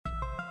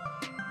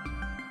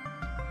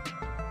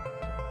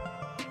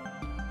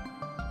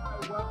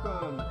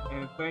Welcome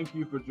and thank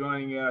you for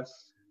joining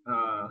us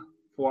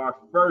for our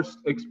first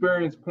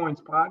Experience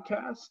Points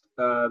podcast.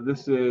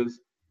 This is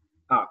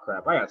oh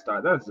crap! I got to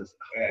start. That was just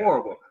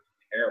horrible.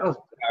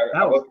 Terrible.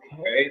 I wasn't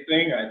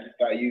anything. I just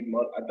thought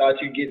I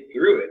thought you'd get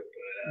through it.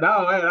 But,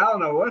 no, man, I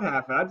don't know what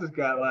happened. I just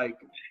got like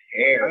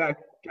I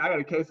got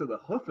a case of the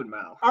hoof and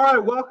mouth. All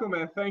right, welcome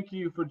and thank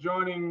you for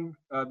joining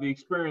the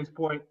Experience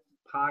Point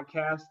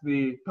podcast,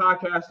 the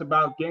podcast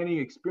about gaining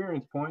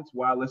experience points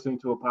while listening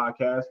to a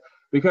podcast,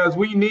 because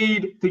we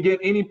need to get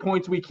any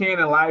points we can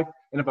in life,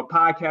 and if a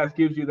podcast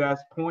gives you those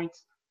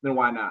points, then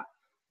why not?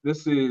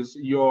 This is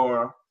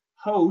your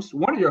host,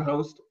 one of your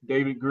hosts,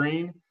 David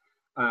Green,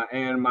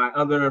 and my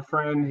other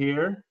friend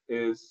here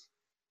is...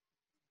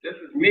 This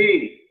is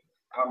me.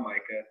 I'm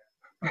Micah.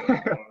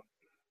 Everybody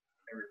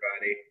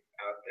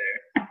out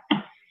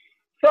there.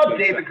 What's up,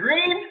 David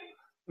Green?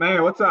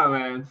 Man, what's up,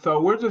 man?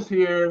 So we're just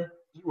here.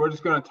 We're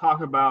just going to talk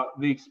about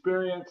the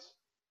experience.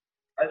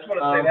 I just want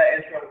to say that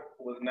intro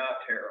was not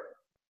terrible.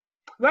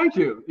 Thank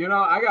you. You know,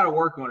 I got to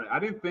work on it. I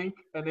didn't think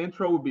an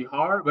intro would be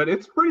hard, but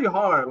it's pretty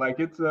hard. Like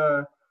it's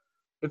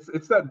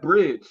that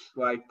bridge,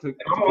 like to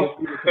almost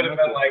could have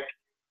been like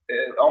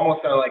it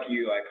almost sounded like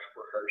you like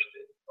rehearsed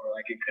it, or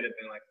like it could have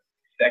been like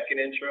the second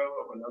intro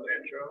of another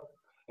intro.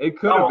 It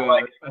could have been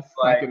like, a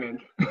second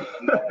intro.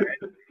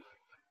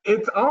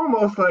 It's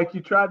almost like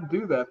you tried to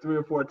do that 3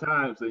 or 4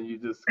 times and you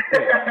just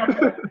quit.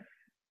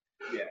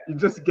 Yeah. You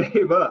just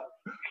gave up.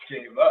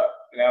 Gave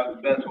up. That was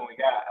the best one we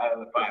got out of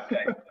the 5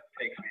 takes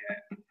we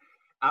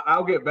had.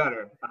 I'll get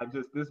better.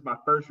 This is my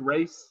first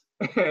race,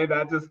 and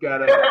I just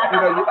gotta,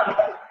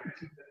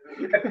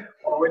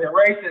 Or when you're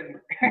racing,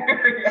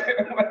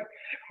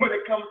 when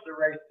it comes to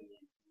racing.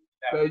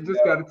 So you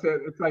just gotta tell.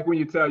 It's like when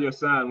you tell your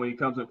son when he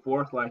comes in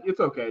fourth, like it's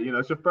okay. You know,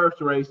 it's your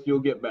first race. You'll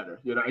get better.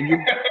 You know, and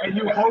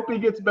you hope he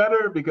gets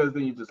better because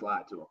then you just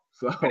lied to him.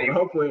 So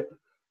hopefully,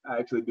 I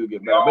actually do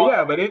get better.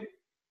 No. But yeah,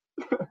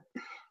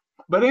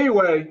 but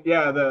anyway,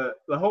 yeah. The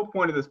whole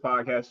point of this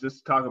podcast is just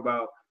to talk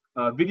about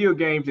video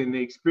games and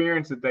the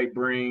experience that they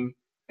bring,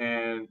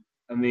 and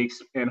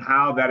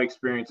how that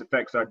experience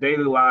affects our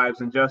daily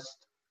lives and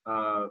just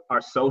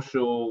our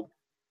social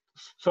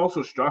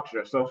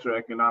structure,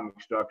 socioeconomic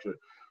structure.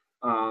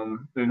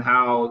 And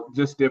how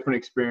just different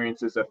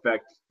experiences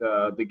affect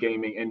the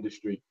gaming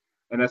industry.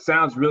 And that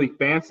sounds really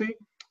fancy,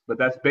 but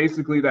that's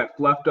basically that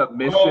fluffed up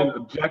mission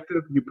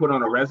objective you put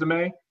on a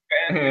resume.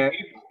 And,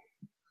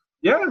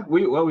 yeah,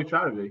 we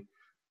try to be.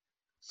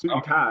 Suit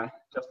and tie,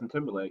 Justin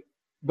Timberlake.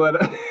 But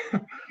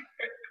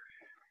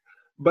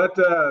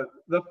our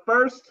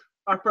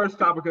first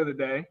topic of the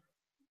day,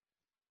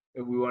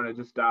 if we want to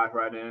just dive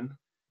right in.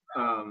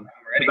 I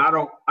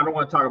don't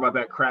want to talk about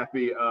that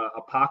crappy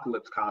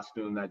Apocalypse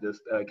costume that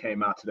just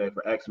came out today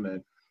for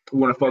X-Men. We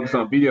want to focus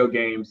on video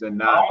games and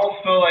not. I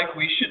almost feel like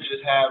we should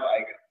just have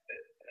like,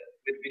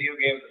 with video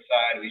games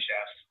aside, we should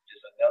have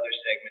just another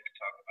segment to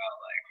talk about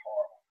like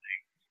horrible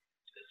things,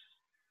 just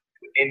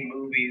in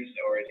movies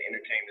or in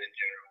entertainment in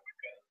general,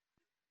 because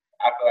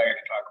I feel like I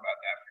could talk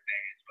about that for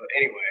days. But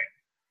anyway.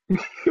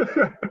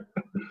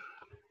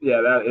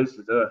 Yeah, that is.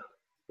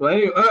 Well,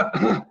 anyway.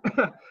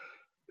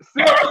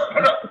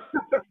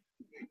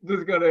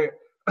 Just gonna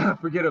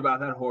forget about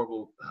that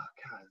horrible. Oh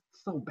God,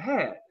 it's so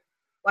bad.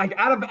 Like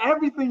out of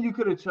everything you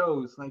could have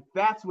chose, like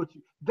that's what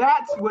you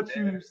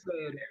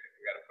said.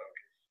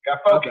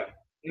 Got focus.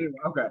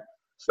 Okay.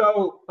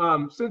 So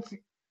since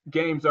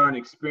games are an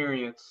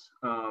experience,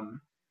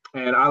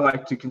 and I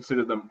like to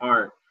consider them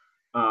art,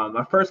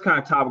 my first kind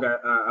of topic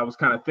I was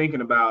kind of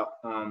thinking about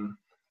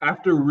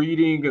after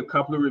reading a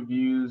couple of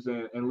reviews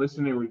and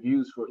listening to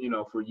reviews for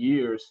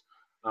years.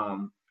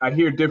 I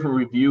hear different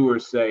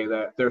reviewers say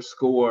that their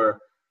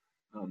score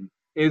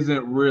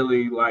isn't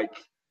really like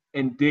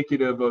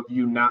indicative of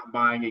you not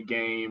buying a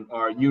game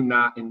or you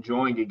not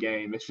enjoying a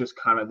game. It's just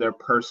kind of their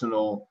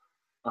personal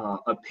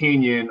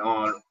opinion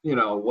on,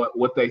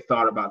 what they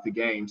thought about the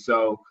game.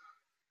 So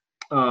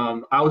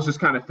I was just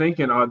kind of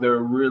thinking, are there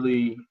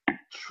really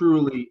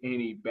truly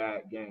any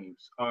bad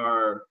games?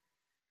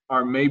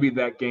 Or maybe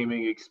that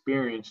gaming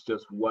experience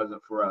just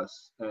wasn't for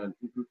us. And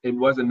it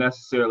wasn't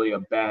necessarily a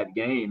bad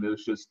game. It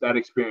was just that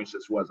experience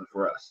just wasn't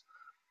for us.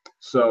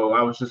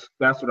 So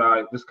that's what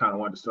I just kind of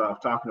wanted to start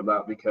off talking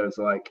about, because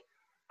like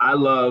I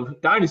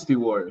love Dynasty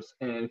Warriors,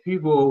 and if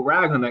people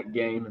rag on that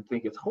game and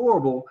think it's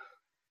horrible.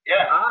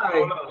 Yeah, I'm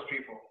one of those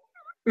people.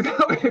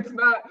 It's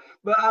not,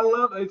 but I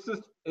love it.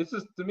 It's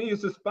just to me,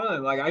 it's just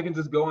fun. Like I can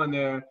just go in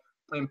there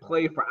and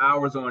play for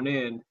hours on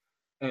end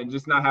and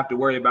just not have to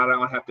worry about it. I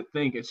don't have to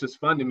think. It's just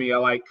fun to me. I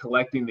like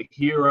collecting the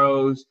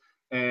heroes.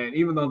 And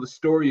even though the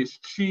story is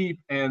cheap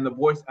and the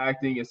voice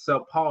acting is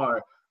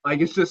subpar, like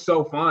it's just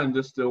so fun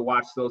just to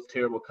watch those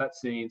terrible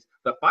cutscenes.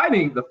 The fight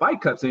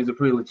cutscenes are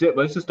pretty legit,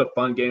 but it's just a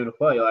fun game to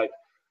play. Like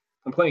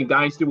I'm playing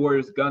Dynasty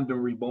Warriors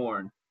Gundam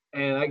Reborn,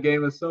 and that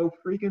game is so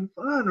freaking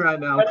fun right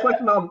now. I'm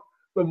collecting all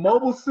the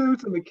mobile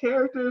suits and the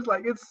characters.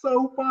 Like it's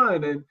so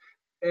fun.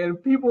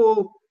 And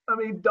people,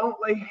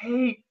 they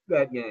hate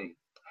that game.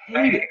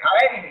 I hate that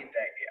game.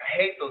 I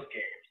hate those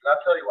games. And I'll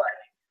tell you why I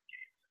hate those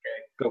games, okay?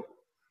 Go.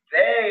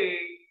 they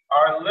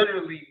are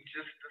literally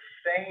just the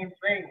same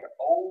thing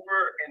over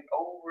and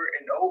over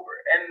and over.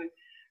 And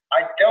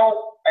I don't,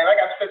 and like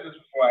I've said this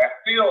before, I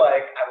feel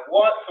like I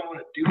want someone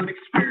to do an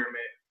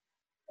experiment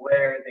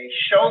where they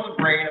show the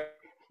brain of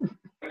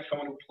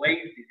someone who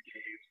plays these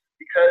games,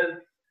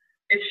 because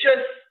it's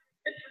just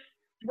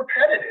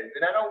repetitive,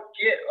 and I don't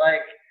get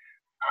like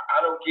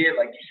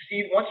you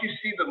see, once you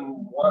see the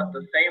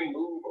same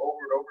move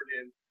over and over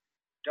again,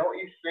 don't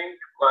you think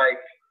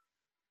like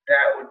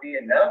that would be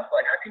enough?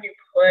 Like, how can you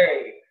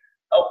play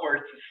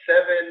upwards to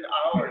 7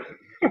 hours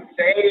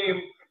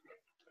same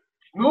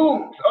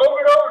moves over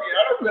and over again?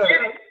 I don't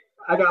get it.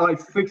 I got like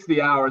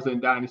 60 hours in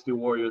Dynasty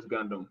Warriors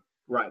Gundam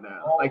right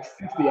now, like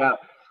 60 hours.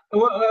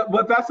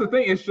 But that's the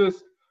thing. It's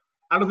just,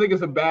 I don't think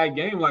it's a bad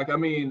game. Like, I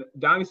mean,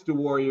 Dynasty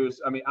Warriors,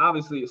 I mean,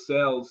 obviously it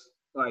sells,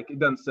 like, it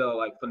doesn't sell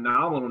like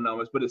phenomenal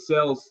numbers, but it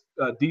sells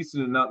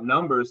decent enough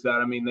numbers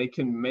that, I mean, they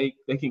can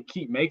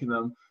keep making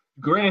them.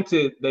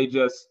 Granted, they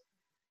just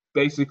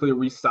basically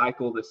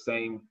recycle the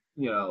same,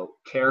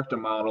 character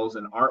models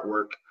and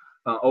artwork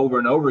over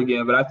and over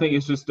again. But I think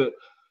it's just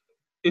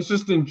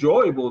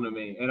enjoyable to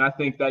me. And I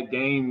think that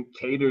game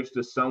caters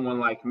to someone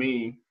like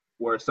me,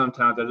 where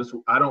sometimes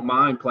I don't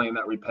mind playing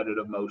that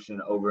repetitive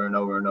motion over and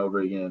over and over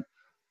again.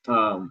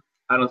 I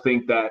don't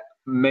think that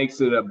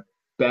makes it a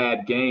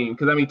bad game,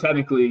 because I mean,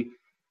 technically,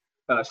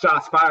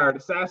 shots fired,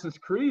 Assassin's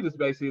Creed is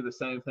basically the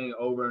same thing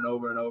over and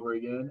over and over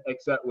again,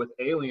 except with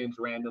aliens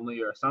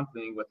randomly or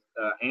something with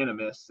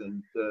Animus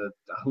and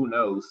who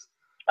knows.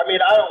 I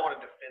mean, I don't want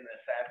to defend the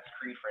Assassin's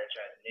Creed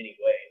franchise in any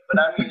way, but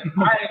I mean,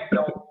 I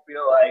don't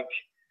feel like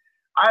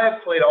I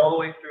have played all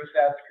the way through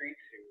Assassin's Creed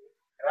 2,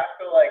 and I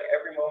feel like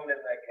every moment in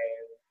that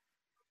game is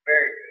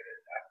very good.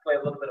 I've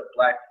played a little bit of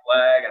Black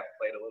Flag. I've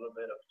played a little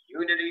bit of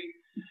Unity.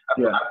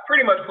 I've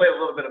pretty much played a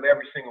little bit of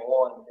every single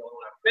one. The only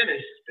one I've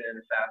finished has been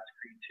Assassin's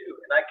Creed 2.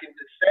 And I can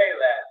just say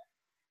that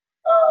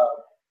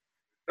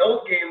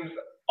those games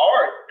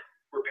are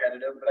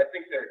repetitive, but I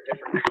think they're a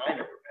different kind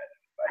of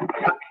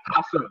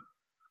repetitive.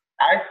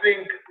 I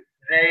think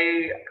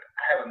they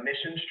have a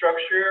mission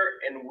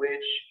structure in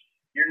which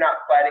you're not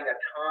fighting a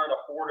ton of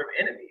horde of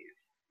enemies.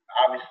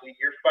 Obviously,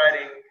 you're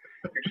trying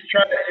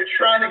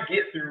to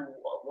get through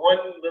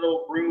one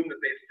little room that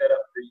they set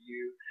up for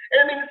you.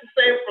 And I mean, it's the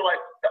same for like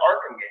the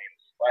Arkham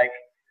games. Like,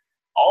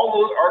 all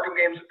those Arkham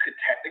games could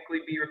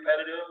technically be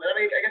repetitive. And I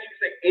mean, I guess you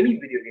could say any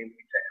video game could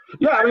be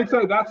technically. Yeah, I mean,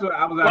 so that's what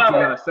I was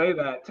actually going to say.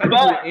 That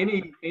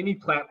technically, any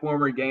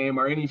platformer game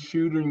or any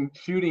shooting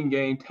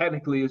game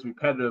technically is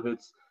repetitive.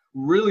 It's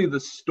really the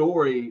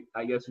story,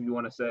 I guess, if you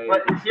want to say.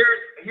 But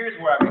here's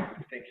where I make the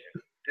distinction.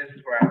 This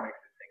is where I make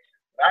the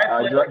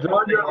distinction.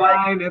 Draw your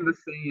line in the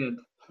sand.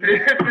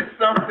 This is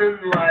something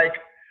like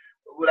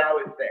what I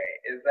would say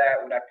is that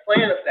when I play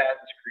an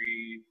Assassin's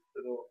Creed,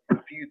 the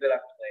few that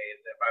I've played,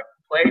 if I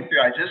played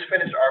through, I just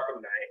finished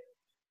Arkham Knight,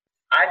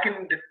 I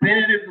can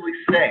definitively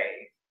say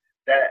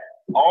that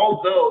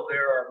although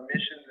there are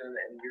missions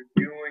and you're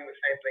doing the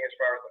same thing as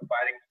far as the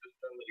fighting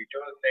system, and you're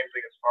doing the same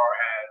thing as far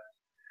as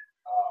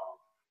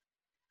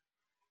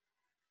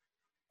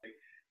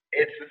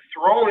it's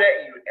thrown at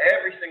you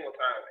every single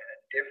time in a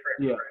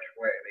different, fresh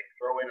way. They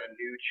throw in a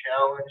new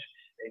challenge.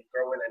 They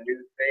throw in a new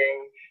thing.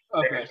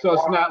 Okay, so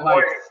it's not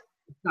like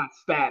it's not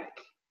static.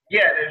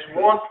 Yeah, there's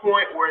one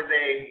point where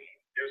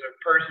there's a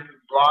person who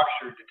blocks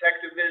your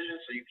detective vision,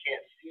 so you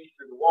can't see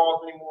through the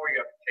walls anymore.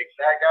 You have to take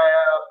that guy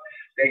out.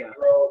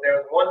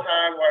 There was one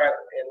time where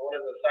in one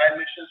of the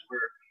side missions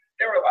where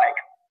there were like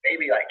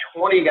maybe like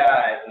 20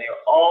 guys, and they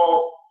were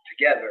all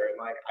together, and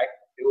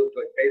it was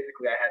like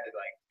basically I had to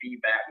like be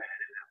Batman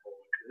in that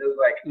moment, because it was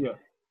like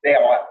they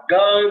all have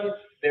guns.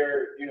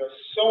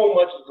 So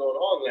much is going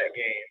on in that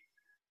game,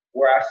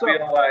 where I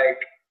feel like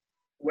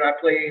when I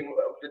play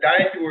the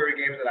Dynasty Warrior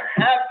games that I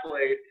have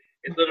played,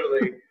 it's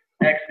literally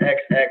X,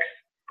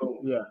 boom.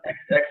 Yeah.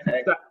 X.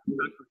 It's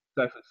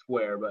actually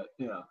square, but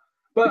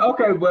But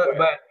okay, but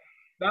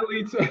that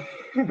leads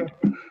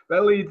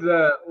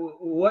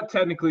what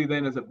technically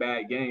then is a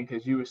bad game,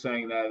 because you were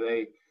saying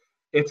that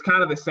it's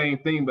kind of the same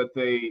thing, but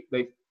they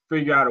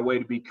figure out a way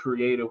to be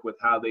creative with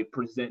how they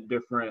present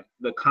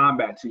the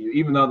combat to you,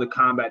 even though the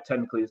combat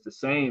technically is the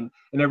same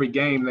in every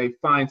game. They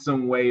find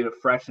some way to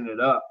freshen it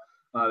up.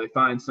 They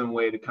find some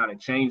way to kind of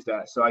change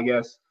that. So I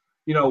guess,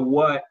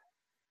 how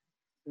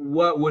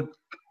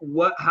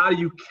do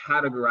you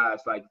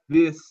categorize like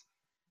this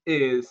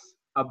is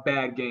a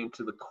bad game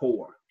to the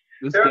core?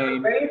 There's a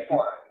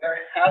baseline. There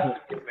has to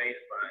be a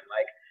baseline.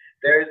 Like,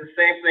 there's the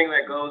same thing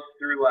that goes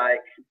through like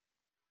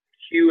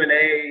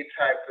Q&A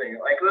type thing.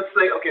 Like, let's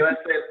think of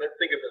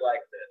it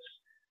like this.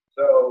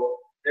 So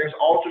there's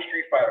Ultra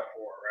Street Fighter 4,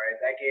 right?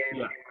 That game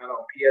came out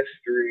on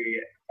PS3,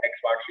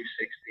 Xbox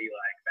 360,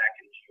 like back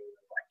in June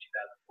of like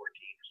 2014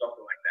 or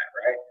something like that,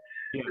 right?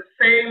 Yeah. The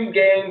same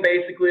game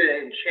basically.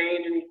 They didn't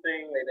change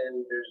anything.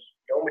 There's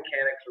no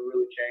mechanics are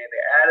really changed.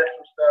 They added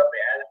some stuff.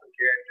 They added some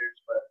characters,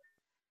 but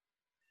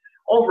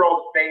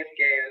overall, the base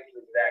game is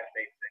the exact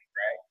same thing,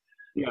 right?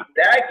 Yeah.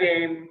 That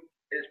game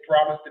is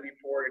promised to be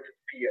ported to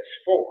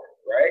PS4,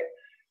 right?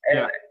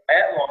 And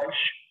at launch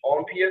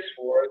on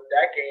PS4,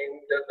 that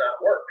game does not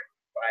work.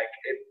 Like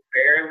it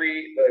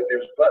barely.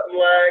 There's button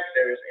lag.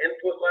 There's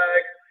input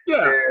lag.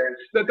 Yeah,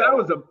 There's that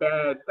was a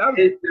bad.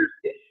 There's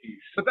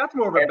issues. But that's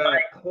more of a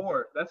bad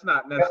port. That's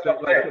not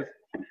necessarily like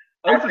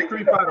Ocean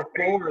Street Fighter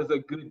 4 is a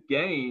good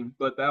game,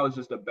 but that was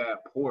just a bad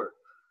port.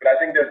 But I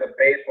think there's a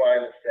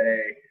baseline to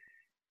say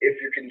if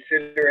you're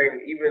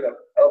considering even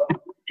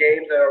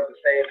games that are the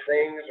same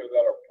things or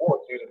that are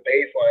ports, there's a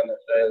baseline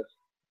that says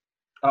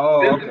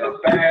this is a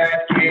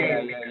bad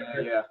game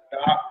because it's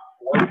not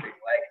working.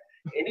 Like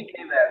any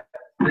game that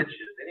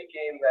glitches, any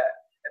game that,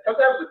 and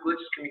sometimes the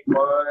glitches can be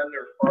fun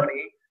or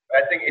funny,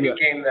 but I think any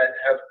game that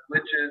has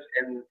glitches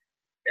and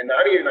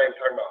not even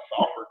talking about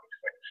software,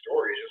 because like the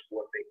story is just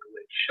one big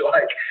glitch.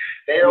 Like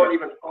they don't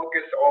even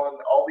focus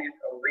on all these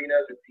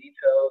arenas and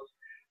details.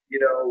 You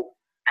know,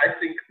 I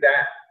think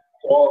that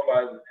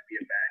qualifies it to be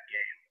a bad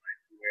game,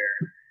 like where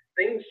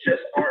things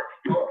just aren't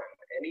fun.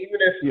 And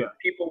even if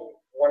people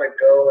want to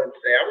go and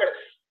say, I'm going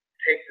to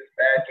take this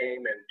bad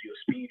game and do a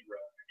speed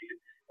run,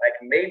 like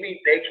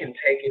maybe they can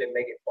take it and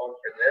make it fun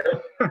for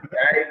them.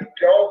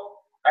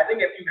 I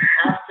think if you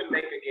have to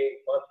make a game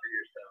fun for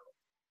yourself,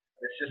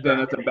 it's just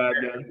then it's a bad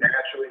game.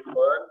 Naturally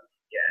fun.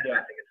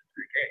 I think it's a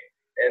good game.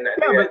 And I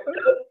think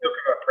that's still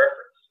kind of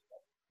preference.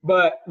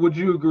 But would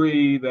you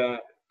agree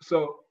that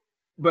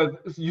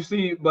but you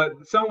see,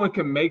 but someone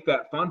can make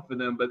that fun for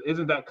them, but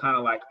isn't that kind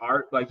of like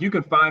art? Like you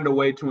can find a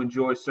way to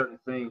enjoy certain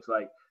things.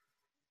 Like,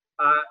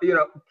 you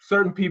know,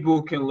 certain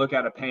people can look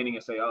at a painting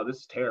and say, oh, this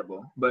is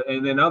terrible.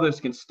 And then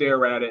others can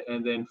stare at it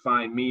and then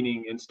find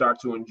meaning and start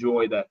to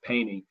enjoy that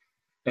painting.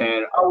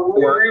 And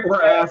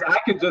whereas I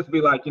could just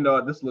be like, you know,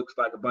 this looks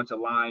like a bunch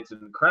of lines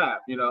and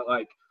crap, you know,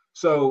 like,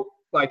 so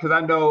like, cause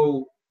I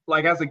know,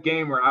 like as a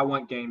gamer, I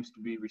want games to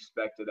be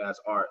respected as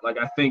art. Like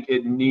I think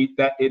it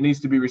needs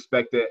to be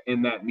respected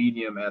in that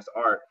medium as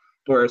art.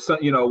 Whereas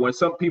you know, when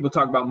some people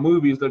talk about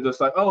movies, they're just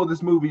like, oh,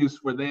 this movie is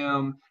for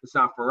them, it's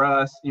not for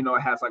us. You know,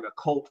 it has like a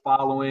cult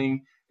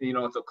following. You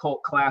know, it's a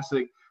cult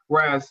classic.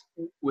 Whereas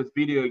with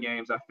video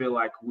games, I feel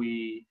like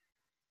we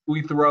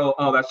throw,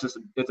 oh,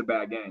 it's a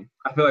bad game.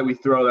 I feel like we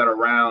throw that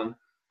around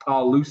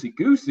all loosey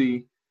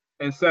goosey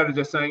instead of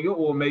just saying, oh,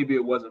 well, maybe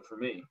it wasn't for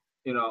me.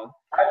 You know.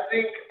 I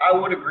think I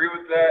would agree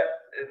with that,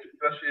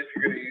 especially if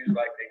you're going to use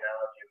like the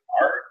analogy of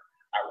art.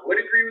 I would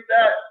agree with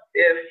that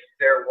if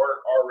there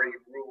weren't already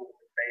rules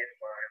and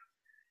baselines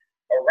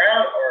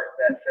around art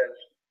that says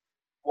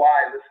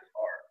why this is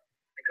art.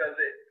 Because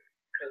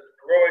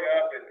growing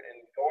up and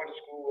going to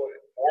school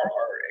for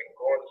art and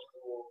going to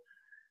school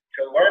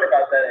to learn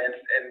about that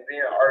and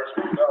being an artist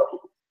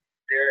myself,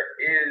 there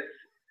is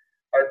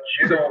a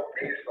general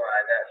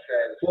baseline that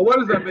says. Well,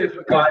 what is that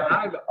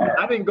baseline?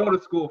 I didn't go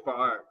to school for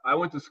art. I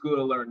went to school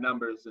to learn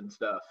numbers and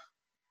stuff.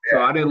 Yeah.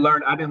 So I didn't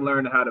learn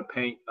how to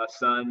paint a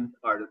sun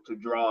or to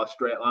draw a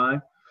straight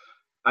line.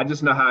 I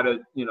just know how to,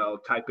 you know,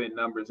 type in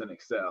numbers in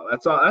Excel.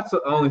 That's all. That's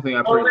the only thing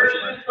I pretty much learned.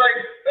 There's just like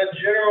a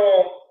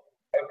general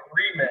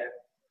agreement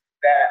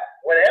that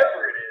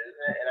whatever it is,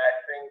 and I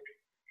think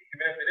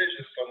even if it is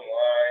just some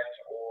lines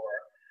or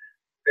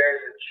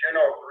there's a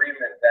general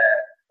agreement that,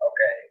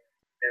 okay,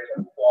 there's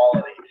a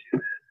quality to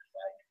this.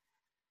 Like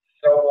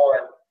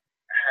someone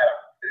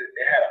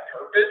had a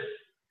purpose.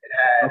 It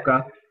had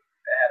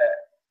an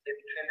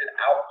intended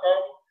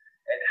outcome.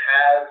 It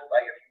has,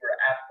 like, if you were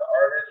to ask the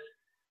artist,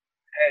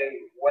 hey,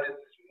 what does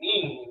this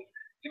mean?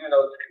 Even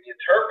though this can be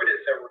interpreted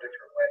several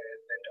different ways,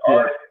 then the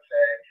artist can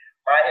say,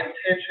 my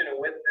intention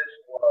with this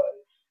was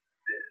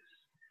this.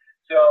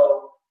 So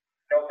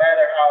no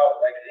matter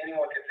how, like,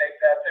 anyone can take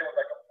that, say with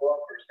like a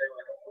book or say with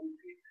like a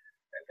movie,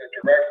 and the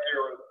director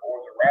or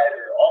the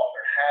writer or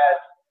author has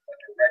a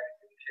direct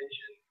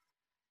intention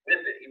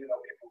with it, even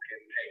though people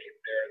can take it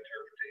their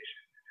interpretation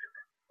to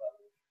different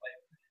levels. Like,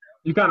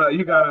 you gotta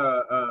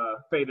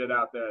fade it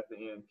out there at the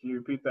end. Can you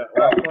repeat that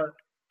last part?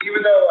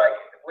 Even though, like,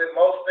 with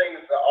most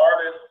things, the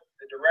artist,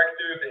 the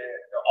director,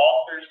 the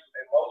authors,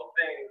 and most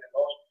things, and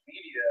most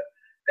media,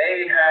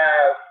 they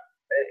have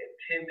an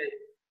intended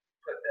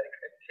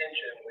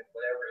intention with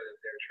whatever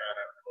they're trying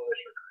to push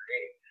or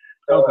create.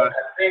 So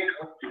I think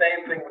the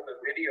same thing with the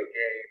video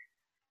game.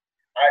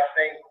 I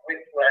think when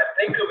I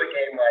think of a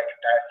game like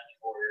Dynasty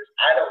Warriors,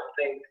 I don't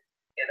think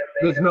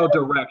innovative. There's no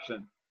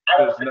direction.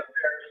 I don't think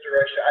there's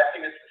direction. I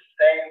think it's the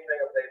same thing.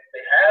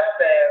 They have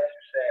fans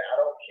who say, I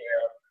don't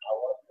care. I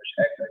want to push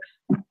XX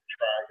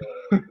triangle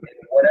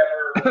and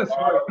whatever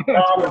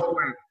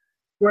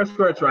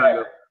square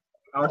triangle.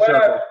 I'll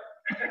shuffle.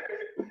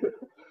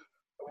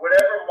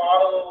 Whatever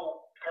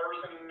model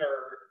person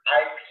or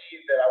IP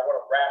that I want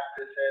to wrap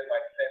this in,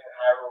 like same with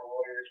Hyrule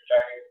Warriors, which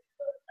I hate,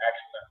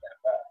 actually not that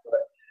bad,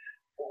 but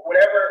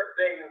whatever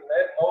thing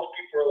that most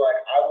people are like,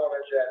 I want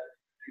to just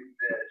do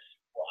this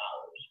for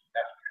hours.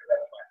 That's because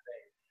that's my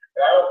thing.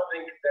 But I don't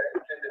think the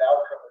intended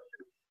outcome is to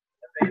be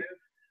innovative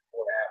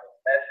or to have a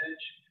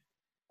message,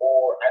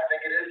 or I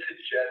think it is to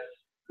just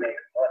make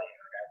money.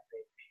 Like I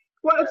think.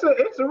 Well,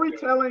 it's a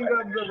retelling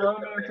of the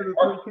Romance of the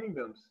Three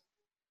Kingdoms.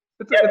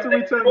 It's a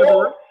retelling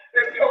of the.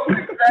 It's the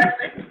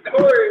exact same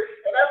story,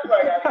 and that's why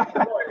I got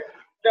the story.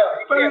 No,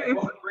 you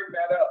can't bring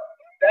that up.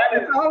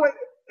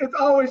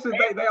 always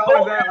they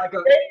always add like a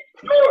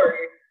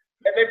story,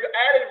 and they've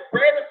added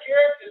random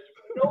characters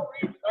for no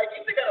reason. Like,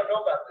 you think I don't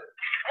know about this?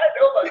 I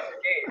know about this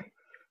game.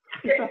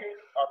 These games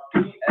are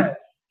BS,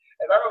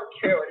 and I don't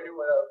care what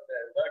anyone else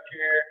says. I don't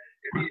care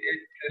if it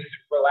just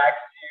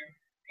relaxes you.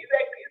 These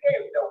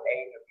games don't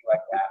aim to be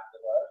like Last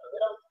of Us, so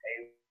they don't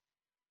aim.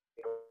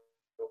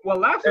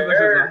 Well, Last of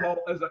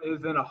Us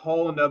is in a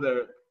whole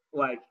another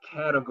like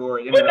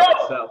category in and of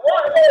itself. Whoa,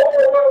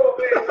 no.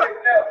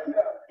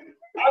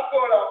 I'm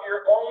going off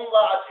your own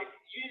logic.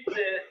 You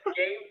said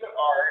games of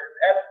art,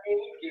 that's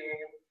any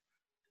game.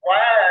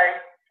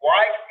 Why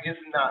is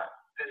not?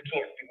 This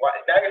can't be. Why?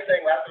 Now you're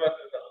saying Last of Us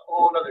is a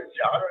whole other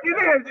genre? It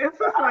is. It's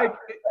just like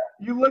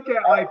you look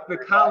at like the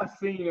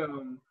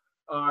Colosseum,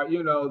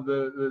 you know,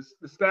 the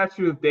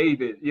Statue of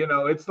David. You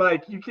know, it's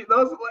like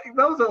those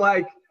are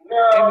like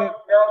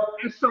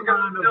it's some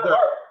kind of the.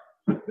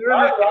 They're in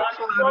the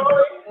echelon of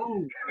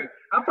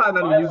I'm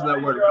probably not even using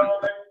that word.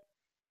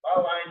 My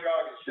line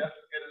drawing is just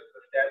as good as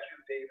the Statue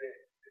of David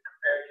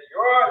compared to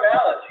your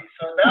analogy.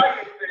 So now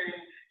you're saying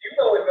you've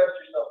always messed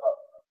yourself up.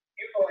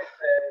 You've always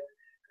said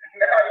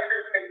now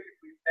you're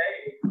basically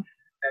saying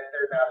that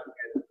they're not as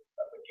good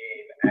of a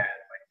game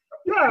as like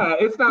something.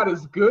 Yeah, it's not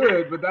as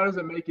good, but that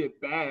doesn't make it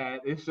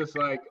bad. It's just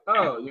like,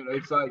 oh, you know,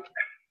 it's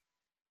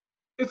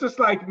just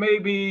like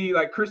maybe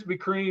like Krispy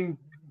Kreme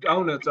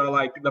donuts are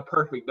like the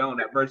perfect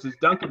donut versus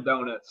Dunkin'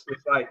 Donuts.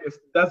 It's like it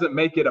doesn't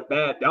make it a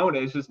bad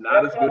donut. It's just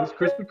not as good as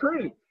Krispy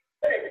Kreme.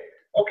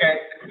 Okay,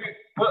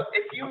 well,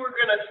 if you were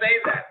gonna say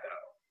that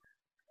though,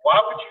 why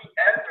would you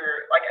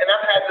ever like? And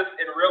I've had this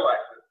in real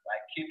life,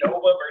 like Qdoba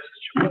versus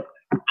Chipotle.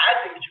 I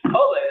think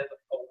Chipotle is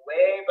a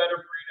way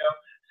better burrito.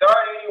 Sorry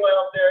to anyone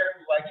out there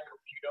who likes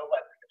Qdoba.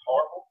 I think it's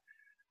horrible.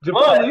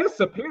 Chipotle is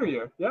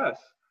superior, yes.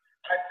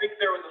 I think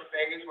there was a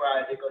phase where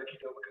I did go to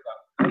Qdoba because I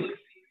was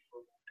lazy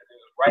because it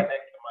was right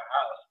next to my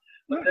house.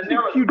 But then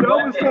there was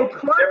Qdoba's so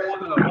clutch.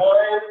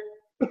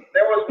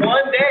 There was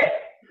one day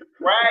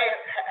where I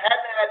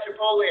hadn't had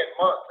Chipotle in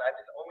months. I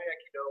just only had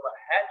Qdoba.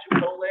 I had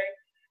Chipotle,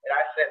 and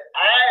I said,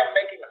 I am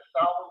making a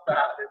solemn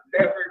vow to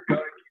never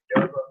go to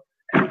Qdoba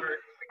ever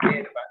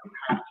again if I don't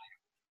have to.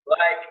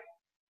 Like,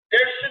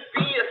 there should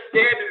be a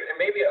standard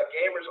and maybe a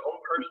gamer's own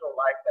personal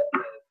life that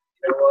says,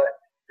 you know what,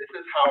 this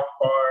is how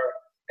far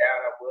down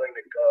I'm willing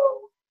to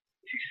go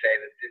to say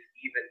that this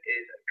even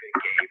is a good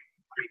game,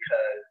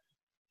 because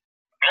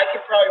I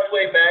could probably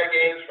play bad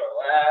games for a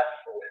laugh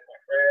or with my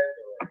friends,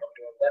 or if I'm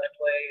doing let's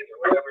plays or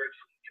whatever,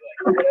 just be like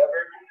whatever.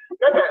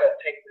 But I'm not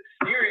gonna take this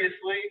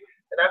seriously,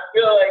 and I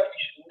feel like you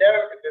should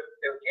never. If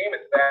the game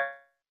is bad.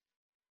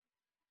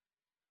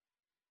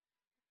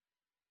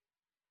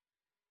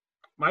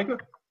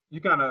 Micah, you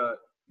kind of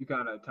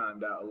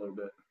timed out a little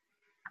bit.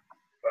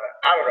 But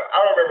I don't know.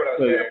 I don't remember what I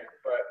was saying,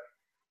 but.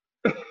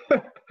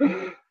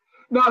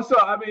 No, so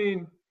I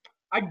mean,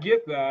 I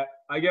get that.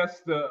 I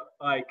guess the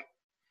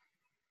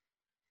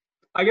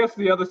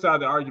other side of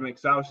the argument,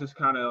 because I was just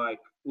kind of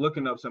like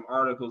looking up some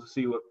articles to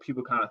see what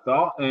people kind of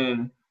thought,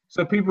 and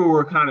so people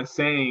were kind of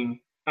saying,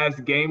 as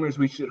gamers,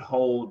 we should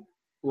hold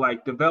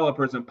like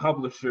developers and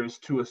publishers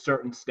to a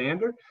certain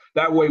standard.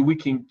 That way, we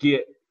can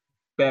get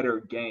better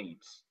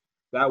games.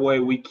 That way,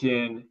 we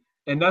can,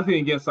 and nothing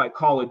against like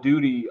Call of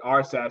Duty or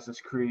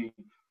Assassin's Creed.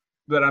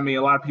 But I mean,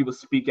 a lot of people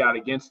speak out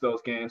against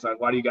those games. Like,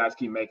 why do you guys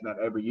keep making that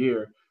every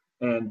year?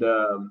 And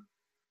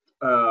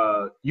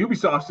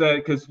Ubisoft said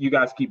because you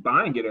guys keep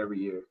buying it every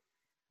year.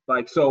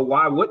 Like, so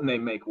why wouldn't they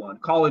make one?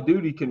 Call of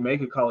Duty can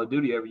make a Call of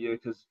Duty every year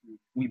because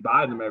we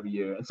buy them every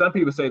year. And some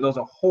people say those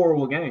are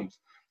horrible games.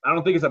 I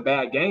don't think it's a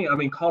bad game. I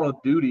mean, Call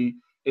of Duty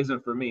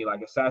isn't for me.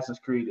 Like, Assassin's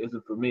Creed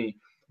isn't for me.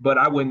 But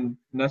I wouldn't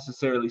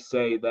necessarily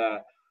say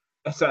that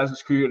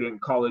Assassin's Creed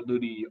and Call of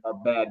Duty are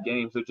bad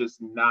games. They're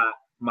just not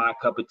my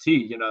cup of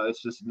tea. You know,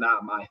 it's just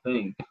not my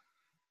thing.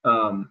 So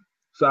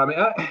I mean,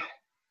 I don't know.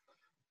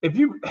 I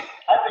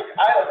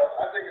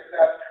think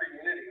Assassin's Creed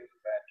Unity is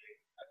a bad game.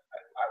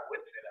 I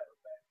would say that was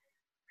a bad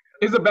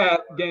game. It's a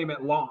bad game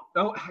at launch.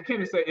 No, I can't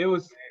even say it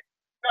was.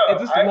 No,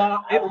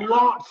 it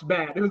launched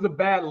bad. It was a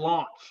bad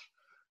launch.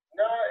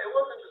 No, it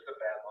wasn't just a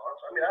bad launch.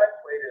 I mean, I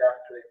played it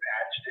after they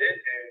patched it,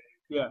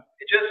 and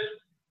it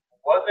just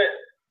wasn't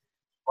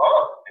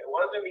fun. It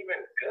wasn't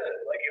even good.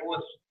 Like, it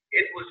was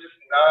just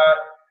not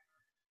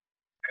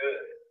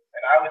good.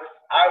 And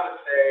I would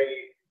say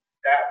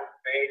that was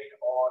based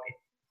on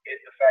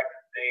the fact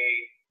that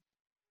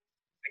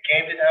the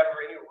game didn't have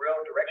any real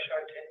direction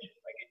or intention.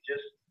 Like, it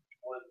just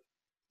was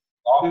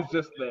awful. It was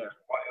just there.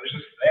 It was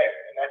just there.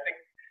 And I think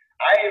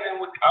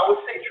I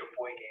would say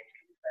AAA games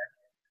can be bad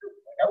games too.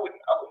 Like, I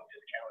wouldn't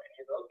discount any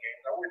of those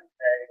games. I wouldn't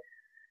say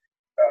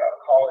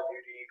Call of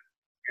Duty,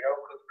 you know,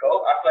 because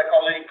I feel like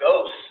Call of Duty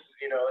Ghosts,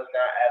 you know, is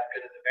not as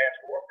good as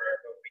Advanced Warfare,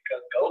 but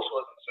because Ghosts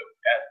wasn't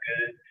as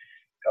good,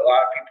 a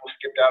lot of people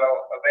skipped out on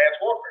Advanced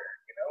Warfare,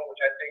 you know,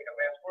 which I think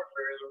Advanced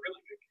Warfare is a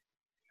really good game.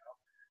 You know,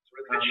 it's a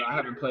really good I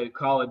haven't played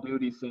Call of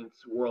Duty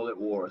since World at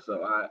War,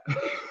 so I.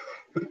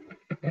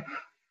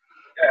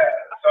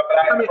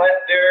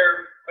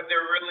 But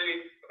they're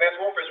really,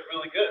 Advanced Warfare is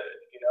really good,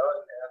 you know,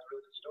 and that's a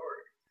really good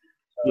story.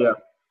 So, yeah.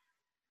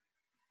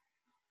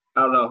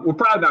 don't know. We're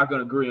probably not going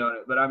to agree on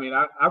it, but I mean,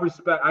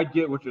 I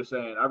get what you're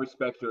saying. I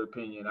respect your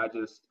opinion.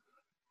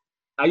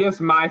 I guess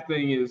my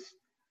thing is,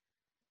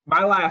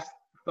 my last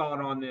thought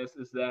on this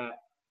is that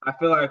I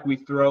feel like we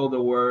throw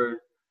the word,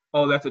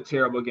 oh, that's a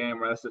terrible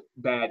game or that's a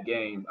bad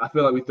game. I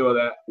feel like we throw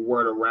that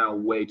word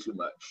around way too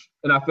much.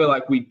 And I feel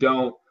like we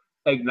don't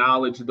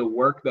acknowledge the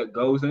work that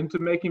goes into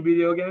making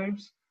video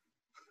games.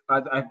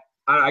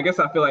 I guess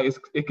I feel like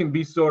it can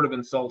be sort of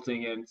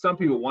insulting, and some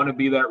people want to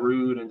be that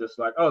rude and just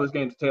like, oh, this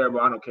game's terrible,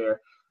 I don't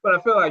care. But I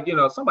feel like,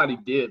 somebody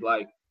did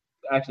like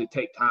actually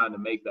take time to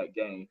make that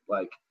game.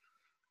 Like,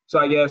 so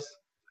I guess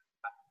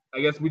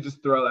we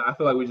just throw that. I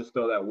feel like we just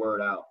throw that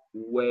word out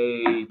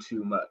way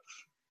too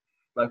much.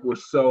 Like, we're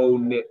so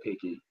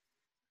nitpicky.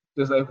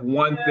 Just like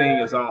one thing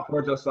is off,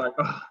 we're just like,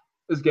 oh,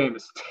 this game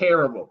is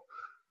terrible.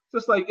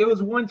 Just like it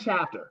was one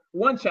chapter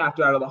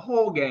out of the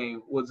whole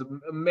game was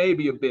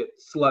maybe a bit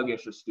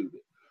sluggish or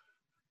stupid.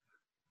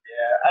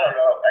 Yeah, I don't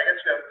know. I guess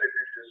we have to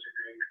agree to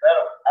disagree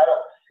because I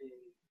don't see.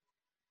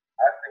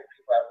 I think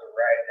people have the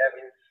right. I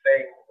mean,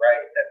 same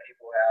right that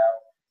people have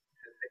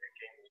to think a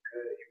game is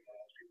good, even though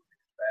most people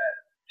think it's bad,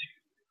 to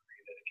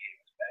agree that a game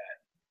is bad,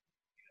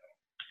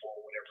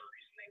 for whatever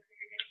reason they think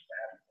a game is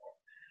bad for.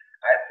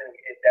 I think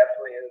it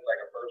definitely is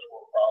like a first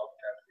world problem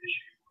type of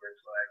issue where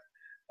it's like,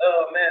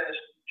 oh man, this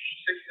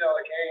 $60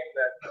 game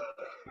that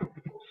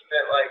people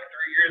spent like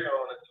 3 years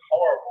on is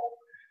horrible,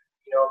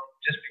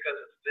 just because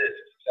it's this,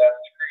 it's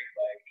Assassin's Creed,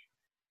 like,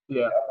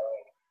 yeah.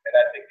 And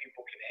I think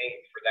people can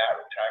hate for that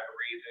type of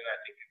reason. I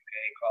think people can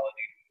hate Call of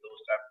Duty for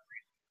those type of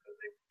reasons because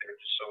there are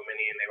just so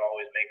many and they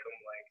always make them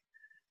like.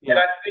 Yeah. And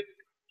I think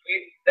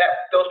that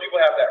those people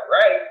have that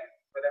right,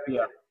 but I mean,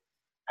 yeah.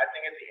 I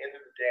think at the end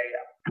of the day,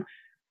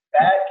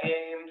 bad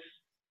games,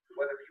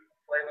 whether people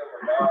play them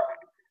or not,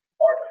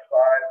 are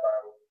defined by,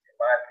 in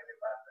my opinion,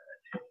 by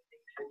the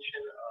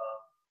intention of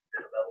the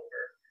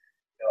developer.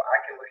 I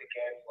can look at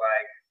games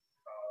like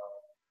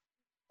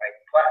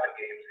Platinum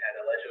Games had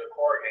a Legend of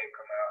Korra game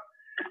come out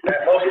that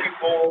most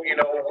people,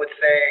 would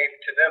say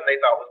to them they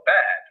thought was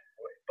bad.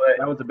 But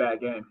that was a bad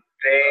game.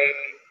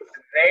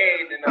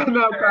 They did not. I'm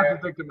not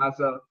contradicting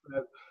myself.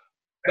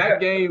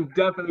 That game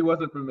definitely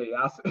wasn't for me.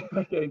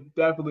 That game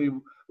definitely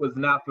was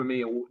not for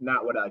me and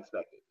not what I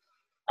expected.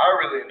 I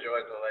really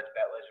enjoyed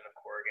that Legend of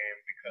Korra game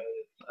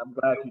because I'm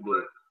glad you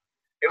did.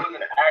 It was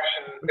an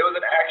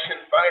action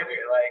fighter.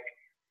 Like,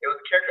 it was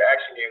a character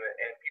action game,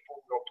 and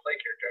people who don't play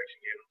character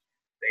action games,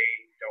 they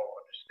don't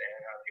understand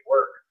how they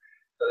work.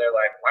 So they're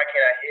like, why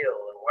can't I heal?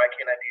 And why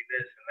can't I do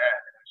this and that?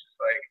 And it's just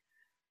like,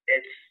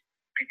 it's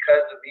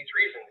because of these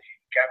reasons. You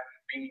got to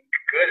be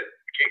good,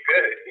 get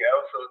good,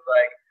 So it's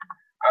like,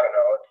 I don't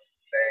know, it's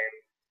the same.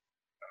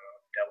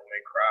 Devil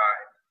May Cry.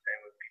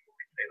 Same with people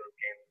who say those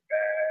games are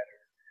bad.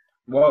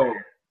 Whoa.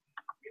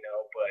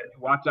 But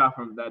watch out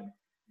from that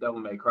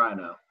Devil May Cry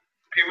now.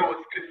 People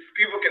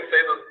can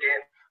say those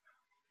games.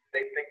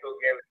 They think those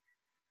games.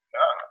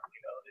 Nah,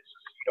 it's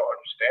just you don't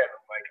understand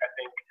them. Like, I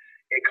think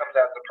it comes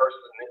out the person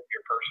is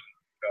your person.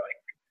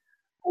 Like,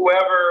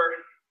 whoever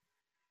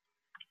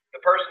the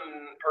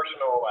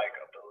personal like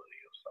ability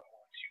of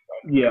someone to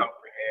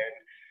comprehend.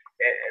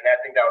 And I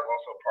think that was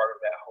also part of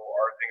that whole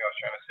art thing I was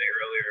trying to say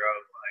earlier of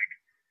like,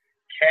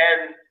 can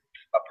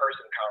a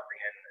person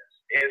comprehend this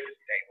if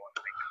they want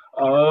to make it?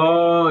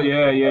 Oh,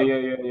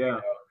 yeah.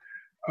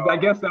 I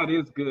guess that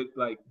is good.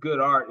 Like, good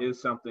art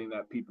is something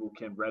that people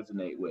can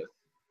resonate with.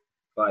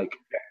 Like,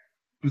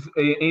 just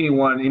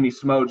anyone, any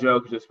smo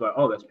joke, just like,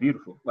 oh, that's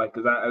beautiful. Like,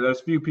 because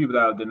there's few people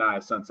that will deny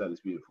a sunset is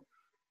beautiful.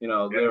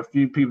 There are a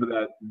few people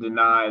that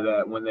deny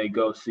that when they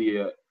go see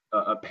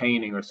a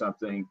painting or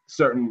something,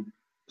 certain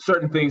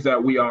things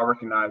that we all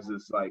recognize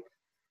as like,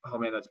 oh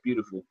man, that's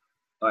beautiful.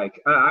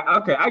 Like,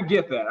 okay, I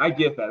get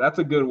that. That's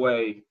a good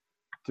way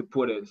to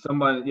put it.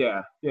 Someone,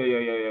 yeah.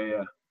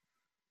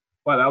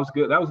 Wow, that was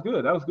good. I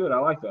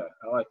like that.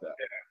 Yeah.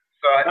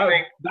 So I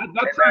think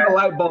that turned a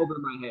light bulb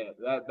in my head.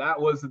 That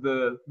was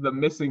the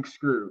missing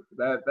screw.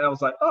 That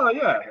was like, oh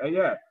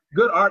yeah.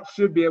 Good art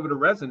should be able to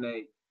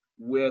resonate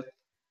with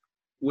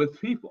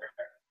people.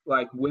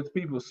 Like, with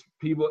people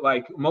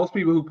like most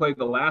people who played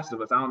The Last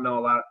of Us. I don't know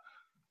a lot.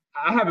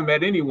 I haven't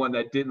met anyone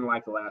that didn't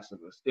like The Last of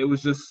Us. It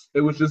was just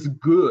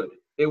good.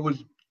 It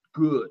was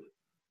good.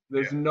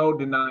 There's no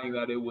denying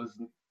that it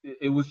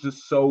was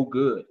just so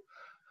good.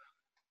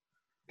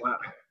 Wow.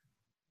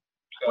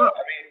 So, I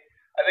mean,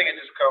 I think it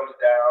just comes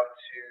down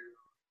to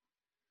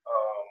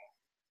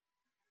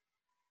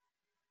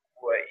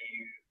what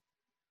you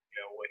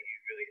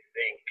really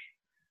think.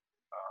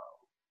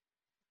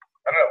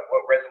 I don't know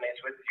what resonates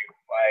with you.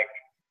 Like,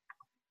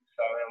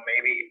 so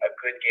maybe a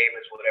good game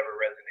is whatever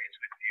resonates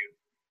with you.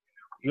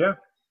 Yeah.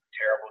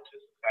 Terrible to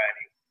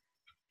society.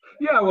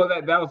 Yeah, well,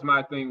 that was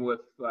my thing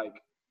with like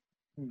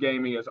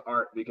gaming as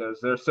art, because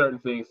there's certain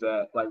things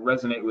that like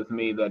resonate with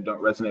me that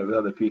don't resonate with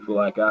other people.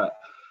 Like I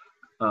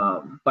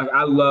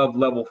love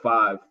Level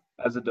 5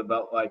 as a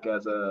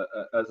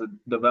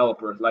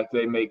developer. Like,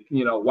 they make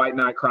White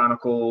Knight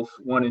Chronicles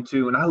 1 and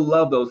 2, and I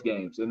love those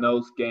games. And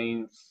those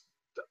games,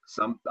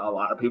 a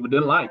lot of people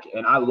didn't like,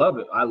 and I love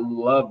it. I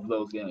love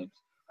those games.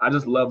 I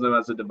just love them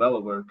as a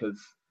developer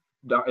because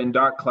in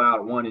Dark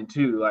Cloud 1 and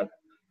 2, like,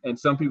 and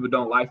some people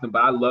don't like them,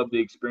 but I love the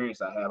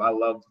experience I have. I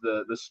love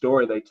the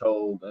story they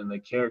told and the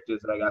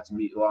characters that I got to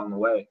meet along the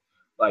way.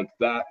 Like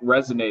that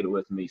resonated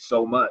with me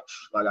so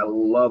much. Like I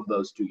love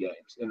those two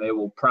games, and they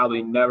will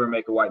probably never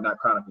make a White Knight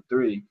Chronicle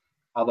 3,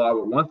 although I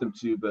would want them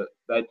to. But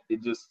that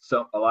it just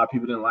a lot of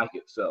people didn't like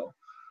it, so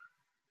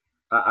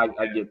I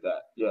get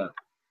that. Yeah,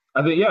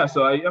 I think yeah.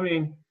 So I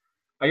mean,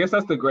 I guess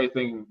that's the great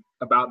thing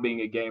about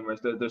being a gamer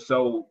is that there's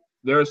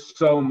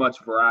so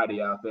much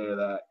variety out there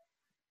that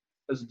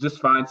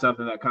just find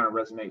something that kind of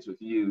resonates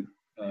with you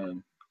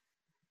and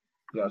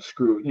just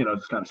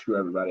kind of screw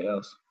everybody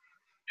else.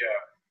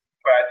 Yeah,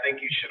 but I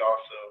think you should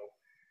also.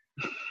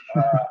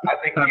 I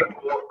think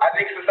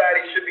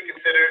society should be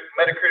considered.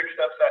 Metacritic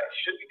stuff that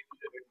should be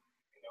considered.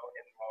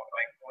 In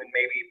like when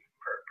maybe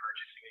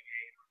purchasing a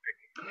game or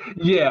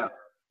picking. Yeah.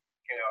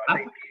 I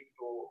think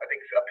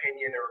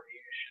opinion or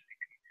reviews should be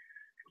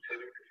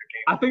considered if a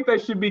game. I think they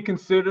should be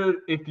considered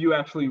if you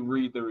actually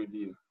read the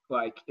review.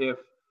 Like if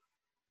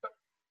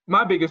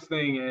my biggest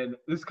thing, and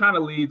this kind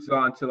of leads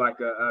on to like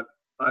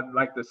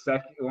like the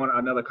second one,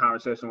 another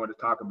conversation I want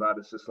to talk about.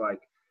 It's just like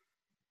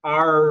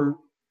and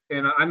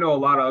I know a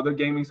lot of other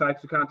gaming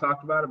sites have kind of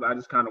talked about it, but I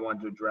just kind of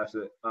wanted to address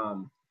it.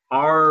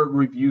 Are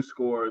review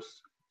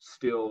scores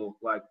still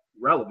like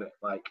relevant?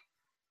 Like,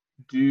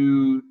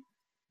 do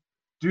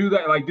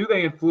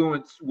they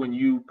influence when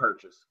you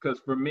purchase? Because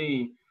for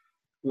me,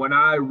 when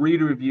I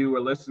read a review or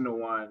listen to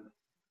one,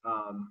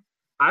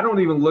 I don't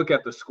even look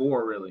at the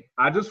score really.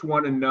 I just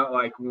want to know,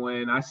 like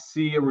when I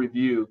see a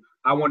review,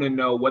 I want to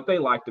know what they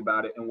liked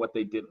about it and what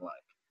they didn't like.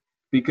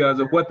 Because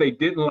if what they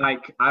didn't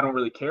like, I don't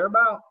really care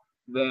about,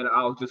 then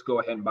I'll just go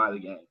ahead and buy the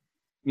game.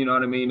 You know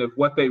what I mean? If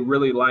what they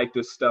really liked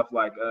is stuff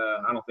like,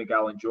 I don't think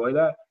I'll enjoy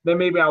that, then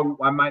maybe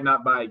I might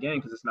not buy a game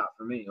because it's not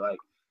for me. Like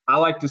I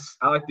like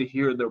to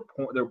hear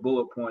their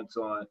bullet points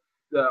on.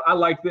 I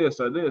like this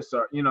or this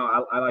or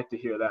I like to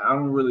hear that. I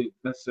don't really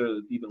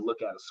necessarily even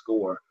look at a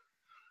score.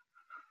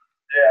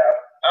 Yeah.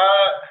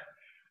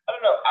 I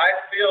don't know. I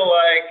feel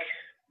like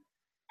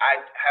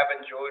I have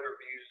enjoyed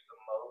reviews the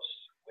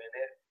most when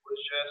it was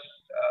just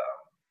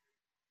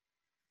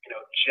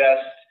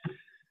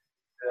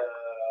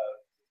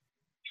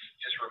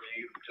just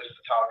review, just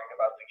talking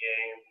about the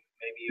game.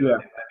 Maybe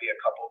it might be a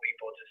couple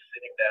people just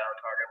sitting down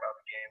talking about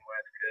the game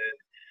where it's good.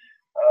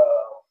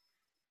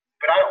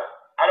 But I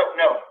don't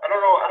know. I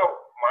don't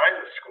mind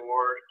the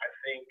score.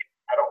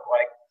 I don't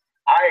like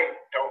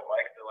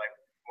the like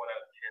 1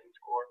 out of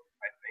 10 score.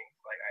 I think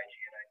like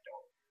IGN, I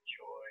don't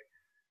enjoy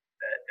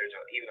that there's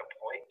even a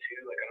point to.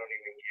 Like I don't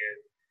even get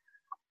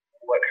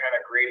what kind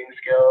of grading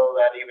scale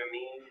that even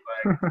means.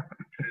 Like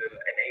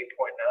an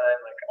 8.9,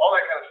 like all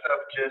that kind of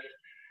stuff. Just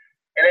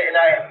and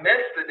I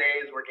miss the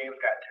days where games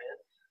got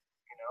 10s.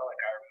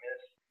 Like I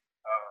miss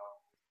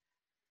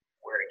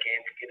where a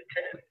game could get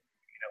a 10.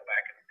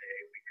 Back in the day,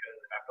 because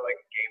I feel like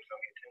games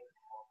don't get 10s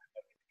anymore.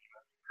 Because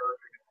it's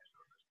perfect. And there's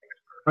no such thing as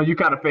perfect. Oh, you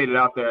kind of faded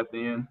out there at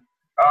the end.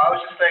 I was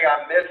just saying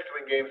I missed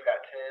when games got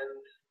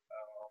 10s.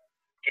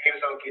 Games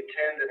don't get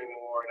 10s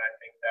anymore, and I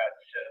think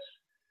that's just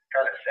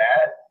kind of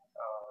sad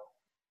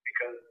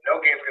because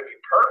no game's gonna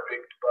be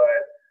perfect,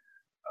 but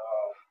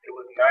it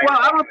was nice.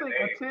 Well, I don't think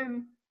a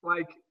 10,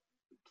 like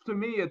to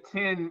me, a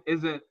 10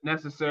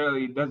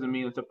 doesn't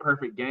mean it's a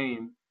perfect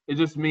game. It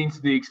just means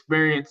the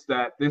experience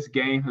that this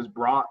game has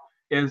brought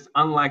is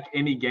unlike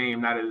any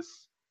game that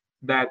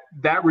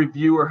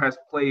reviewer has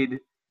played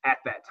at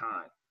that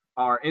time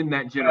or in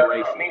that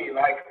generation.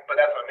 But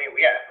that's what I mean.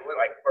 Yeah,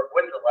 like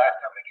when's the last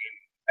time a game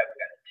ever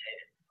got a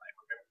 10? Like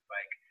remember,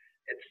 like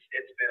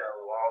it's been a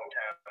long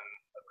time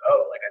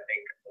ago. Like I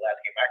think the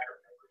last game I can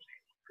remember is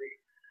Halo 3.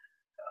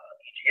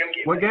 EGM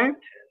gave what game? 10.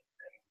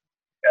 And,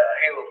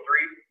 Halo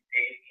 3.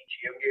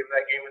 EGM gave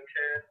that game a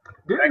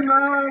 10. Didn't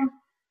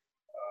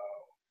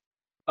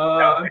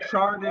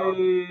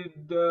Uncharted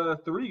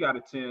 3 got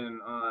a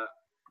 10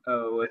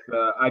 with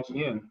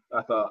IGN, I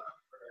thought.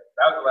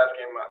 That was the last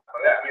game that's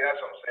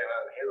what I'm saying.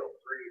 Halo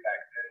 3 back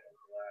then was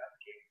the last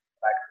game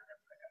I can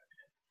remember that got a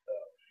 10. So,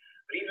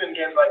 but even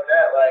games like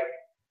that, like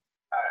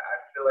I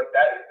feel like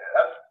that's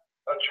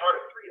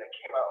Uncharted 3 that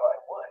came out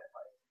like what?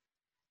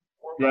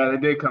 Yeah,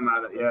 they did come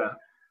out yeah.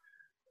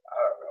 I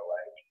don't know,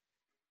 like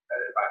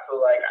I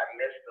feel like I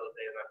missed those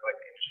days. I feel like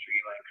the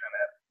industry like kind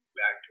of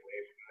backed away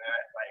from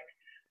that. Like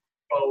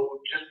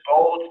bold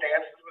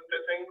stances with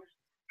their things.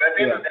 But at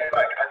the end of the day,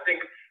 like I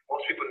think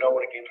most people know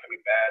when a game's gonna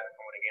be bad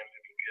and when a game's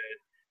gonna be good.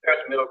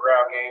 There's middle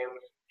ground games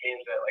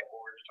that like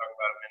what we were just talking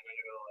about a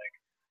minute ago. Like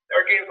there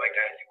are games like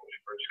Dynasty which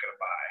we're just gonna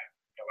buy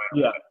no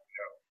matter what.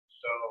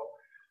 So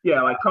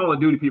yeah, like Call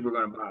of Duty people are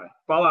gonna buy.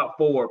 Fallout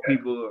 4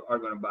 people are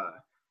gonna buy.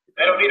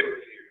 They don't need a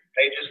review.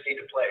 They just need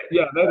to play it.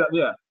 Yeah, they don't.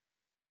 Yeah.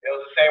 It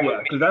was the same with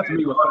me. Because that's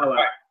me with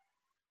Fallout.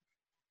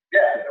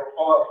 Yeah,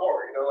 Fallout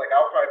 4. Like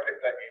I'll probably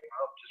pick that game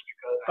up just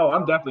because. Oh,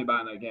 I'm definitely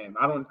buying that game.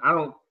 I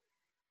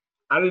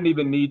didn't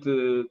even need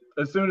to.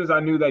 As soon as I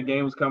knew that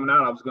game was coming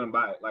out, I was going to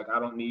buy it. Like I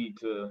don't need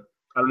to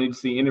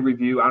see any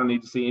review. I don't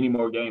need to see any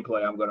more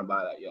gameplay. I'm going to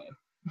buy that game.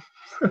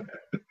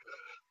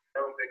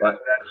 because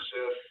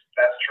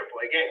that's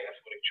AAA game. That's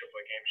what a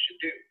AAA game should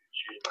do. It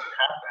should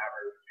have to have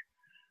a review.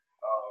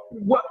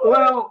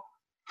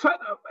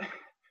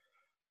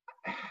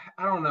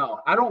 I don't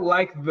know. I don't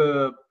like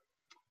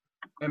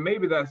and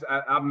maybe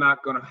I'm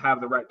not going to have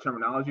the right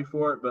terminology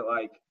for it, but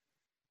like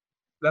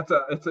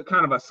it's a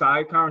kind of a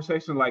side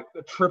conversation, like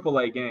a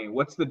AAA game.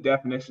 What's the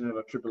definition of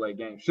a AAA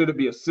game? Should it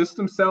be a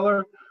system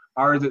seller,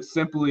 or is it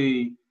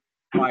simply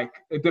like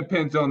it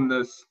depends on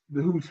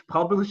who's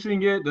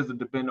publishing it? Does it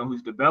depend on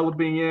who's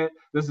developing it?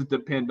 Does it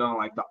depend on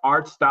like the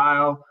art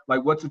style?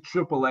 Like what's a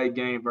AAA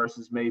game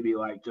versus maybe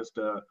like just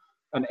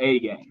an A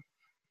game?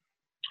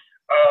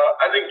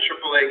 I think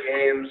AAA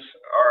games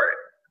are,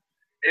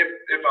 if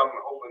I'm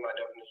hopefully my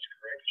definition is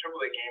correct,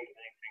 AAA game is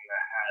anything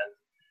that has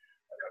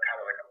like a kind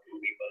of like a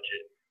movie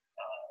budget.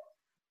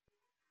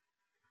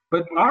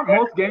 But aren't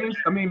most games?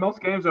 I mean, most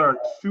games are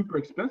super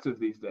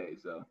expensive these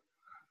days, though.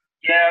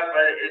 Yeah,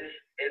 but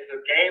it's a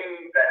game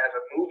that has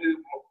a movie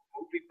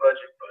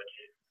budget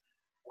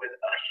with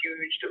a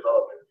huge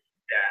development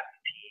staff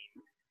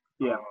team.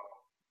 Yeah.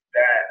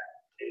 That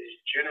is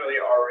generally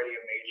already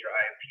a major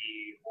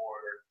IP,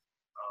 or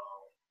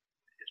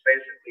it's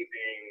basically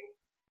being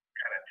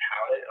kind of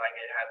touted, like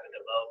it has a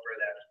developer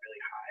that's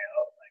really high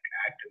up, like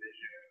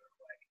Activision,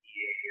 or like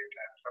EA, or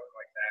something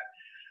like that.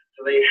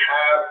 So they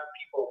have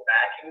people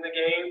backing the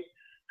game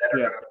that are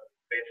going to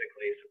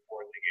basically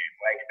support the game.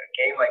 Like a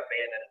game like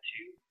Bayonetta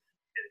 2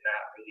 is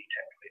not really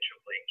technically a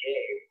AAA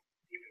game,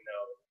 even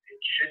though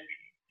it should be,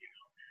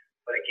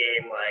 But a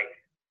game like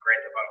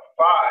Grand Theft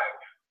Auto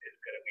 5 is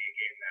going to be a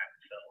game that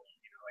sells,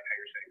 like how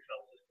you're saying,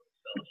 sells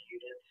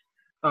units.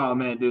 Oh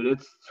man, dude,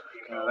 it's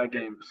that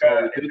game is so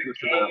ridiculous.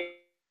 It's a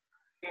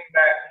game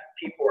that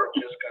people are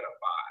just going to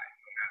buy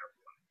no matter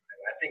what. And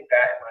I think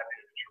that might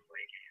be the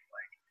AAA game.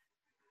 Like,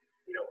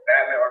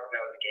 Batman Arkham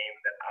Knight was a game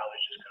that I was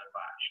just going to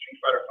buy. Street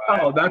Fighter 5.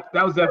 Oh,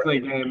 that was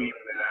definitely a game.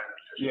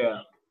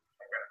 Yeah.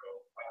 I'm going to go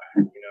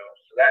buy,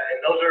 So that,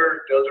 and those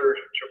are AAA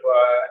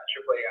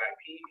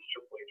IPs,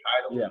 AAA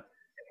titles. Yeah.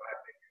 In my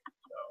opinion.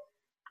 So.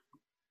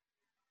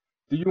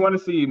 Do you want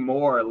to see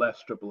more or less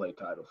AAA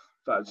titles?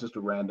 So it's just a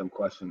random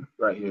question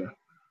right here.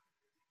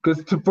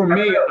 Because for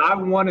me, I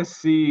want to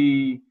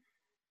see.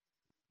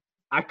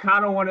 I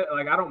kind of want to,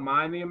 like, I don't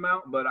mind the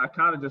amount, but I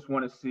kind of just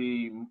want to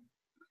see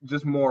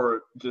just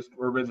more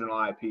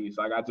original IPs.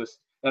 Like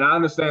and I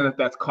understand that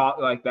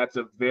that's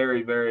a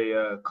very, very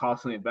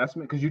costly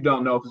investment because you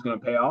don't know if it's going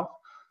to pay off.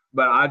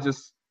 But I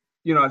just,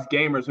 as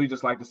gamers, we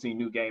just like to see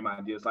new game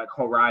ideas like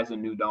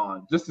Horizon New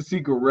Dawn, just to see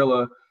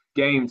Guerrilla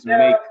Games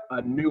make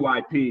a new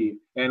IP.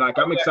 And like,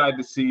 I'm excited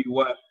to see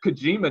what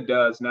Kojima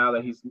does now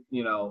that he's,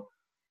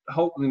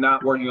 hopefully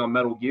not working on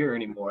Metal Gear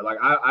anymore. Like,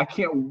 I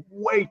can't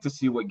wait to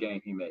see what game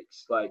he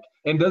makes. Like,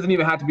 and it doesn't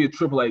even have to be a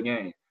AAA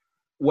game.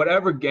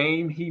 Whatever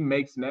game he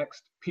makes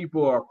next,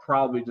 people are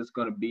probably just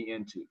going to be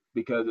into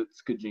because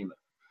it's Kojima.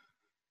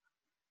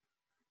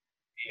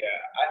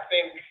 Yeah, I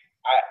think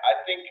I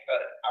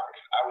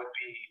would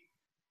be.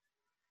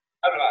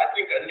 I don't know. I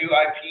think new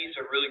IPs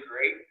are really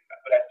great,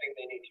 but I think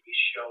they need to be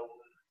shown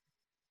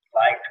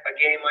like a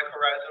game like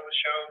Horizon was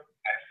shown.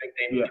 I think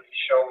they need to be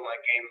shown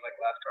like games like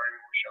Last Guardian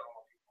were shown.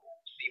 When people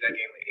see that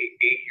game like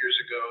eight years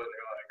ago, and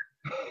they're like,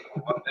 "I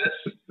want this."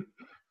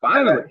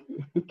 Finally.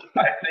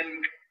 I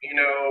think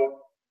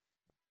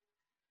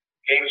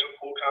games with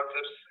cool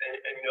concepts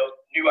and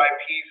new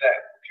IPs that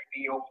can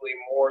be hopefully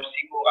more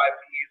sequel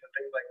IPs and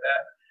things like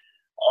that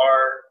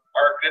are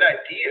a good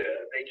idea.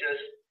 I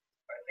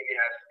think it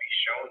has to be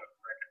shown the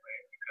correct way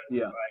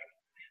because like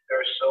there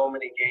are so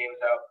many games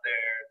out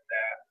there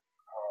that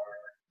are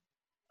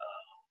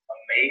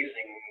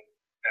amazing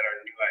that are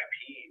new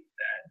IPs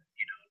that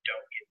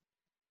don't get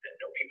that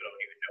people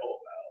don't even know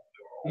about.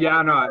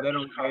 Yeah, no, they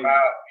don't come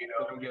out. They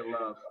don't get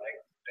love. Like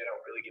they don't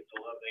really get the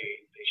love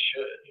they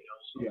should.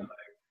 So yeah.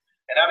 like,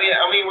 and I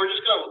mean we're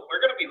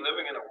gonna be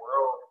living in a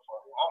world for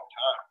a long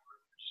time.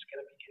 We're just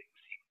gonna be getting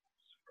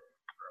sequels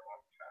for a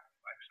long time.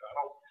 Like so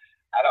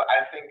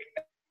I think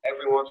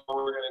every once in a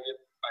while we're gonna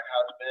get like how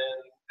it's been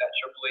that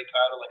AAA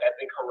title. Like I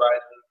think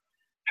Horizon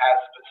has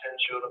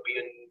potential to be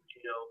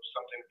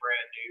something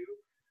brand new.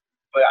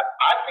 But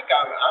I think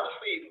I'm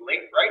honestly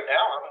right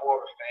now I'm more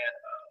of a fan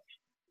of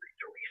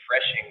the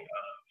refreshing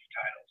of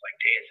titles like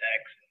Deus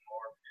Ex and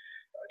more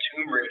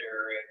Tomb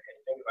Raider and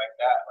things like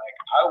that. Like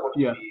I want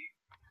to see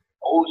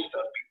old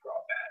stuff be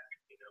brought back.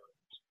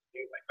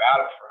 Like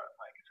Battlefront,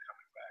 like it's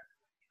coming back.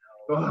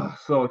 Oh,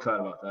 so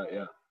excited about that.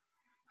 Yeah.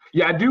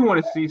 Yeah, I do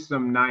want to see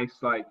some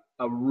nice, like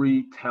a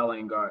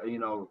retelling or,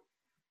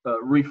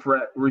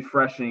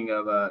 refreshing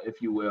of,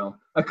 if you will,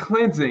 a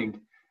cleansing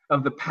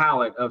of the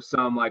palette of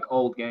some like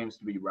old games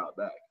to be brought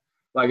back.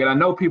 Like, and I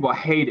know people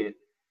hate it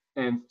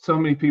and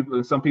some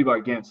people are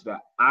against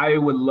that. I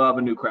would love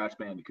a new Crash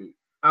Bandicoot.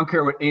 I don't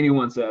care what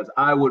anyone says.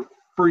 I would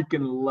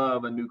freaking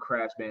love a new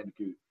Crash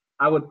Bandicoot.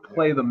 I would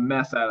play the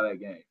mess out of that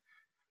game.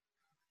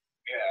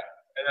 Yeah,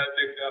 and I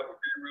think that'd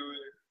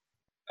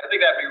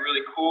be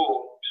really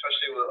cool,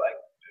 especially with like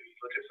you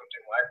look at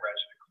something like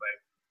Ratchet and Clank.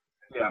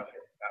 Yeah.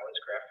 Now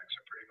its graphics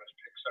are pretty much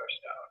Pixar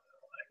style.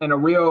 Like, And a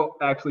real,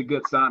 actually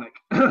good Sonic.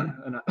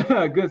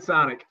 A good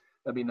Sonic.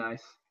 That'd be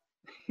nice.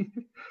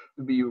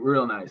 It'd be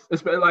real nice.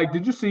 Like,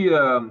 did you see?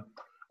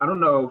 I don't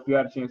know if you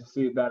had a chance to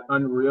see that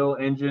Unreal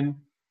Engine.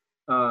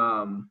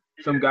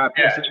 Some guy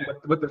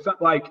with the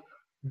like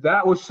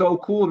that was so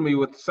cool to me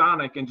with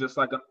Sonic and just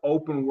like an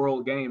open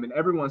world game, and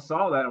everyone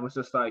saw that and was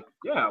just like,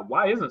 yeah,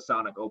 why isn't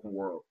Sonic open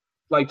world?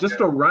 Like just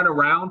to run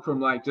around from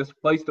like just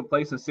place to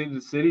place and city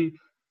to city,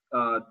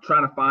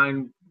 trying to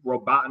find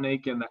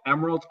Robotnik and the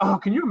emeralds. Oh,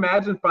 can you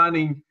imagine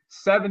finding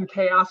 7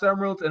 Chaos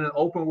Emeralds in an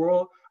open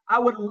world? I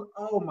would.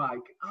 Oh my!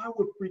 I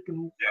would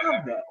freaking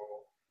love that.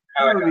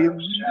 That would be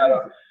amazing.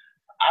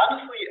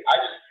 Honestly,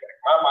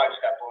 my mind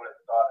just got blown at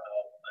the thought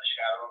of a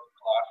Shadow of the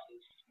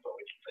Colossus, but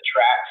the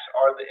tracks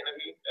are the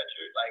enemy that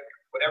you're like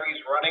whatever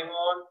he's running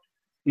on.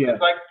 Yeah.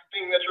 It's like the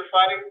thing that you're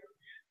fighting.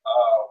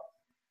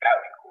 That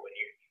would be cool, and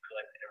you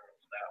collect the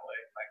emeralds that way.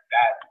 Like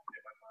that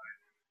in my mind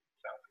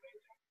sounds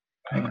amazing.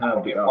 Like, I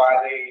don't get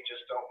why they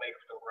just don't make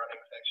the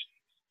running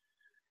sections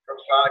from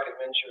Sonic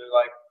Adventure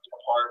like a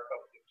part of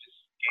this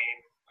game.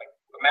 Like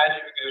imagine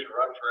if you could just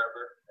run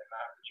forever and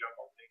not have to jump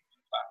on things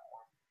and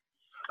platform.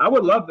 I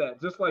would love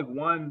that. Just like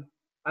one,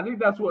 I think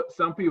that's what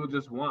some people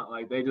just want.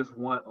 Like they just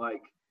want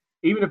like,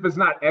 even if it's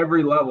not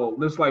every level,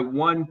 just like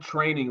one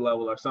training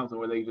level or something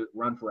where they just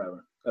run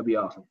forever. That'd be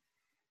awesome.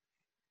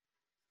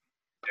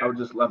 I would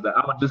just love that.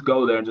 I would just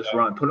go there and just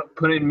run.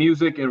 Put in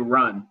music and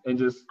run, and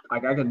just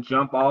like I can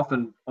jump off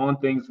and on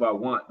things if I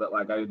want, but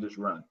like I could just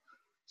run.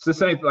 It's the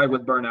same like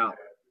with Burnout.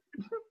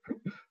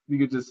 You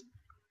could just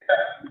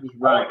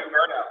run. I want to do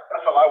Burnout.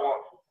 That's all I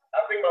want.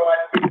 I think my life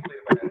is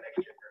completed by that next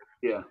gen.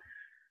 Yeah.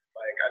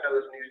 Like I know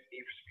this new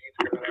Need for Speed's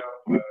coming out,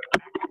 but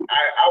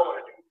I want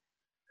to do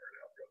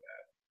Burnout real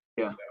bad.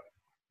 Yeah.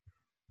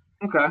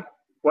 So. Okay.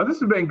 Well, this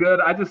has been good.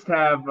 I just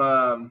have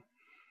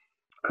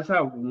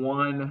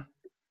one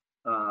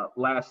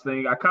last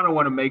thing. I kind of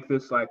want to make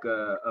this like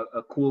a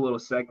cool little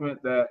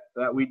segment that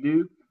we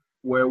do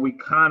where we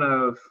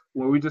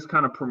just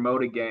kind of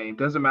promote a game.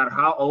 Doesn't matter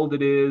how old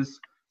it is,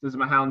 doesn't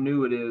matter how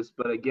new it is,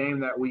 but a game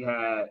that we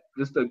had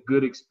just a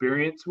good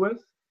experience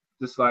with.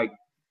 Just like,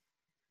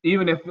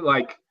 even if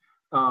like,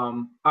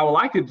 I would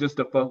like it just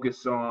to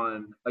focus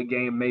on a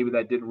game maybe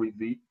that didn't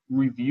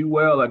review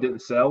well, that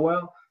didn't sell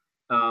well,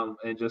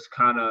 and just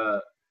kind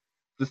of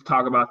just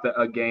talk about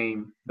a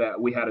game that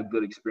we had a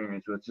good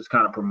experience with, just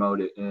kind of promote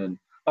it and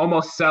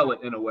almost sell it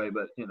in a way,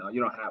 but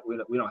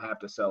we don't have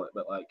to sell it,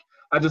 but like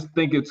I just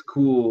think it's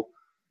cool,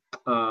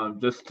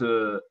 just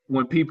to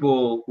when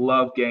people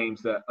love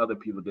games that other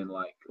people didn't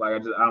like I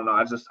don't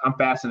know, I'm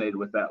fascinated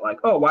with that, like,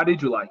 oh, why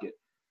did you like it?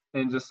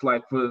 And just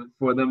like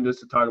for them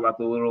just to talk about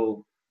the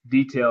little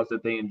details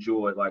that they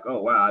enjoyed, like,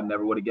 oh wow, I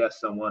never would have guessed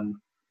someone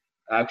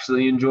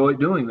actually enjoyed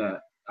doing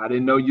that. I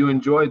didn't know you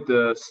enjoyed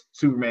the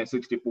Superman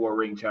 64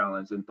 ring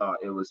challenge and thought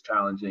it was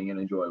challenging and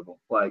enjoyable.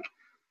 Like,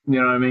 you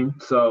know what I mean?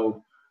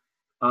 So,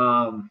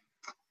 I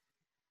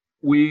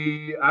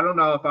don't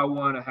know if I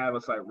want to have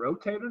us like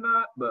rotate or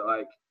not, but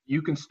like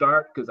you can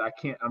start because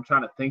I'm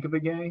trying to think of a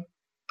game.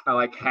 I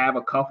like have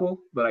a couple,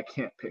 but I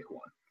can't pick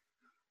one.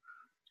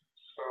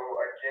 So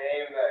a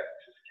game that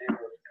just gave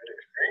us good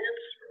experience?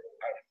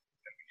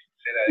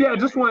 Yeah,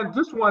 just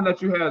one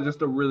that you had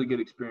just a really good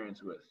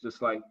experience with,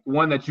 just like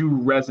one that you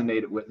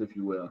resonated with, if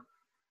you will.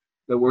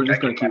 That we're just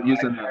gonna keep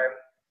using that.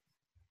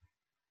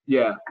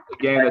 Yeah, a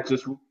game that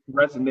just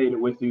resonated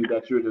with you,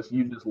 that you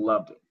just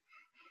loved it.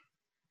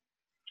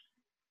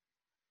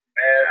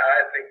 And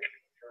I think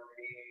for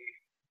me,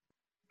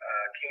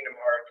 Kingdom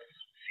Hearts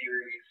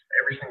series,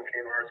 every single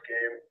Kingdom Hearts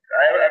game.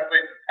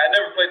 I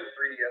never played the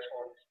 3DS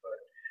ones, but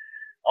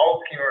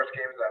all the Kingdom Hearts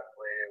games I've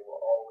played will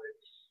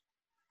always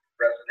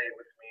resonate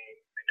with me.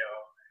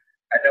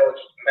 I know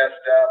it's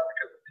messed up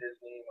because of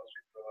Disney. Most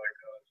people are like,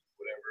 oh, it's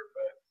whatever,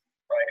 but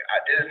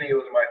like Disney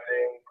was my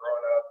thing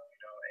growing up,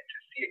 and to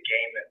see a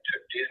game that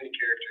took Disney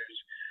characters.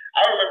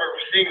 I remember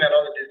seeing that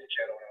on the Disney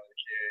Channel when I was a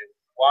kid,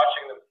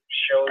 watching them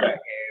show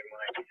that game,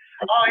 like,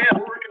 oh yeah,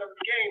 we're working on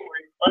this game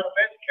where Final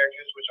Fantasy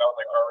characters, which I was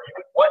like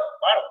already like, what?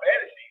 Final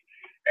Fantasy?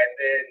 And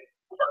then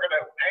we're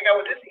gonna hang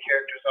out with Disney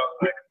characters. I was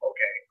like,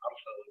 okay, I'm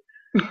sold.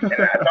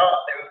 And I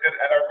thought it was good.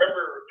 And I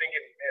remember thinking,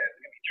 man, it's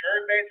gonna be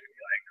turn-based.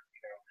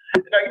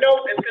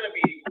 It's gonna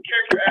be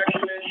character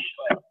action-ish,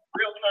 like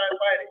real-time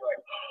fighting, like,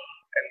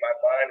 and my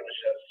mind was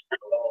just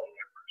blown when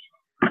I first saw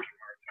Kingdom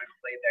Hearts. I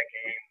played that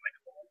game like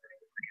over and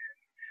over again.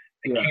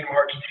 And Kingdom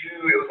Hearts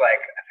 2, it was like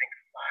I think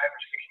 5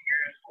 or 6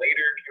 years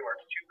later, Kingdom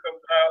Hearts 2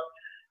 comes out,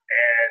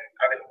 and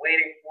I've been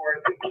waiting for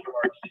it. And Kingdom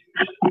Hearts 2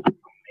 is just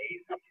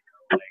amazing.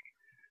 Like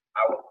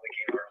I will play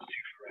Kingdom Hearts 2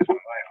 for the rest of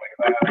my life. Like if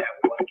I only have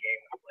one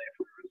game to play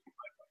for the rest of my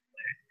life, I'll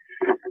play it.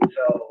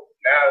 So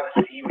now to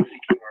see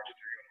Kingdom Hearts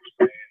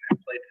 3,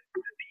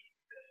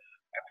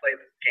 I played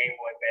the Game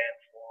Boy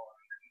Advance one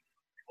and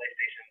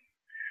PlayStation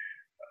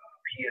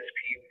PSP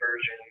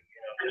version,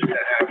 just to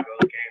have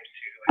those games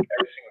too. Like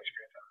every single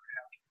experience I've ever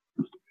had.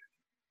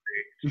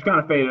 You kind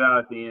of faded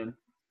out at the end.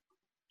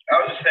 I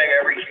was just saying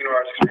every Kingdom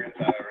Hearts experience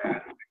I ever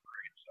had has been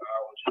great. So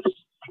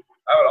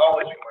I would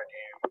always be my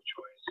game of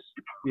choice.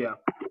 Yeah.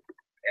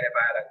 And if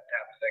I had to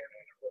have a second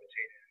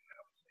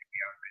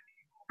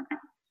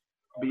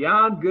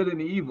Beyond Good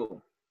and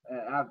Evil.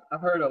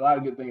 I've heard a lot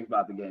of good things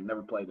about the game.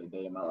 Never played it a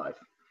day in my life.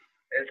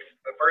 It's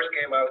the first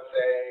game I would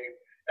say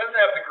doesn't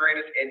have the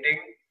greatest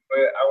ending,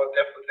 but I would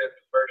definitely say it's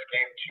the first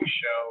game to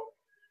show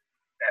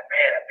that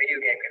a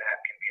video game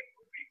can be a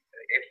movie.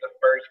 It's the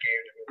first game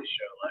to really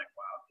show like,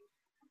 wow,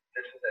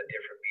 this is a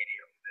different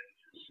medium than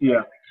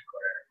just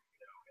Square.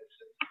 It's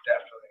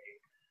definitely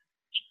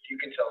you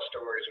can tell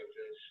stories with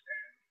this,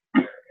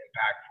 and they're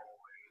impactful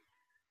and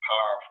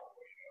powerful.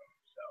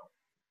 So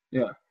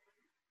yeah.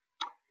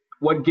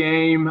 What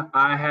game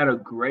I had a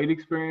great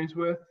experience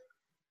with?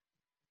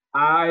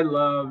 I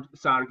loved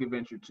Sonic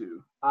Adventure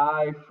 2.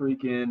 I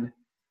freaking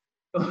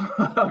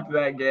loved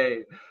that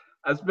game.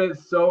 I spent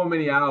so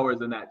many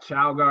hours in that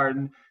Chow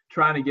Garden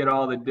trying to get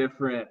all the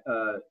different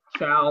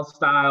Chow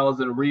styles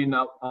and reading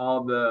up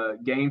all the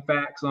game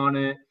facts on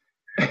it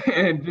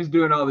and just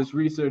doing all this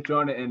research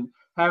on it and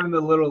having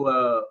the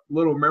little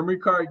memory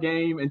card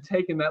game and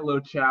taking that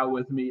little Chow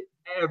with me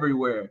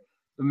everywhere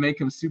to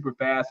make him super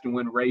fast and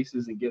win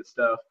races and get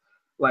stuff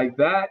like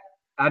that.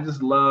 I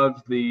just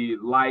loved the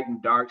light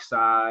and dark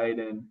side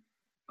and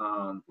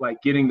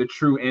like getting the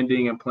true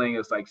ending and playing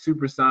as like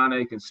Super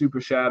Sonic and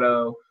Super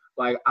Shadow.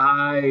 Like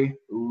I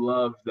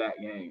loved that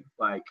game.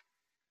 Like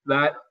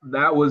that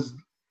was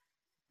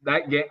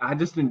that game. I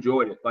just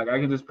enjoyed it. Like I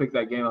could just pick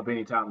that game up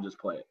anytime and just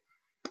play it.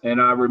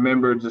 And I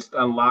remember just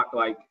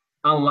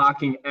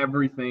unlocking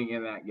everything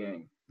in that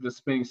game, just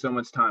spending so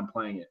much time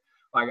playing it.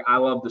 Like I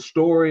loved the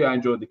story. I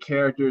enjoyed the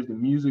characters. The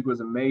music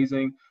was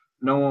amazing.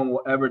 No one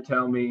will ever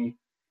tell me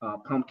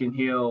Pumpkin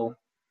Hill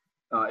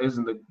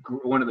isn't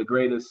one of the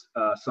greatest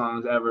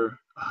songs ever.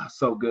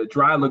 So good.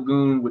 Dry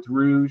Lagoon with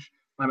Rouge.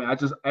 I mean,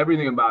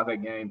 everything about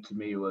that game to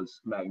me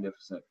was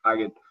magnificent.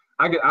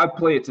 I'd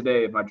play it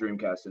today if my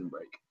Dreamcast didn't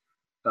break.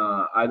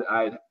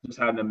 I just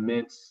had an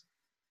immense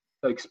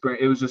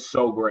experience. It was just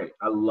so great.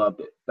 I loved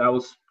it. That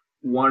was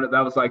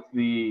like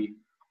the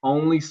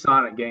only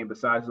Sonic game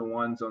besides the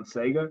ones on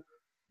Sega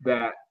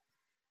that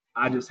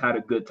I just had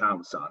a good time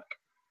with Sonic.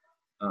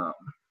 I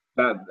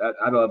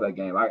love that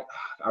game. I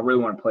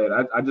really want to play it.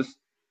 I just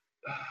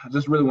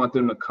really want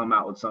them to come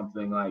out with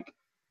something like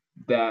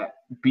that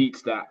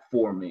beats that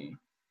for me,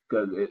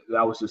 because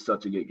that was just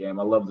such a good game.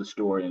 I love the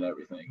story and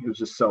everything. It was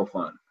just so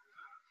fun.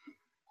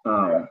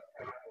 So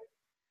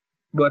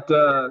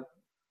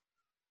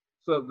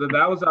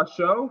that was our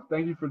show.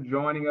 Thank you for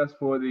joining us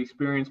for the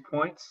Experience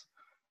Points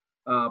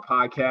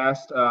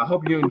podcast. I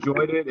hope you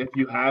enjoyed it. If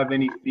you have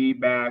any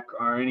feedback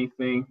or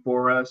anything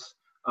for us,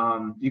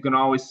 you can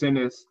always send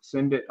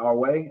it our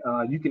way.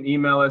 You can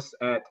email us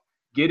at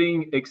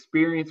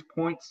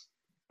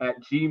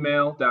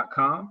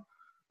gettingexperiencepoints@gmail.com,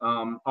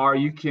 or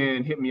you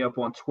can hit me up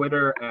on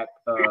Twitter at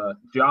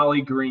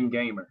Jolly Green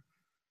Gamer.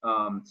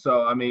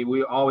 So I mean,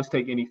 we always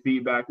take any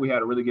feedback. We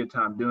had a really good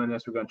time doing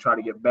this. We're going to try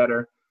to get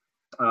better.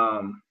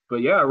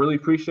 But yeah, I really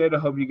appreciate it. I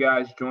hope you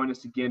guys join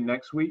us again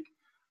next week.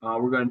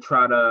 We're going to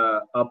try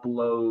to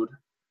upload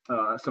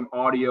some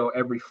audio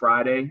every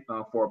Friday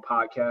for a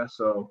podcast.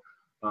 So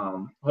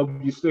hope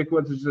you stick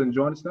with us and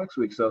join us next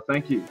week. So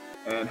thank you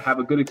and have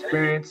a good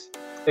experience.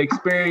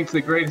 Experience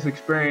the greatest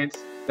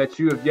experience that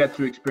you have yet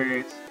to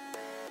experience.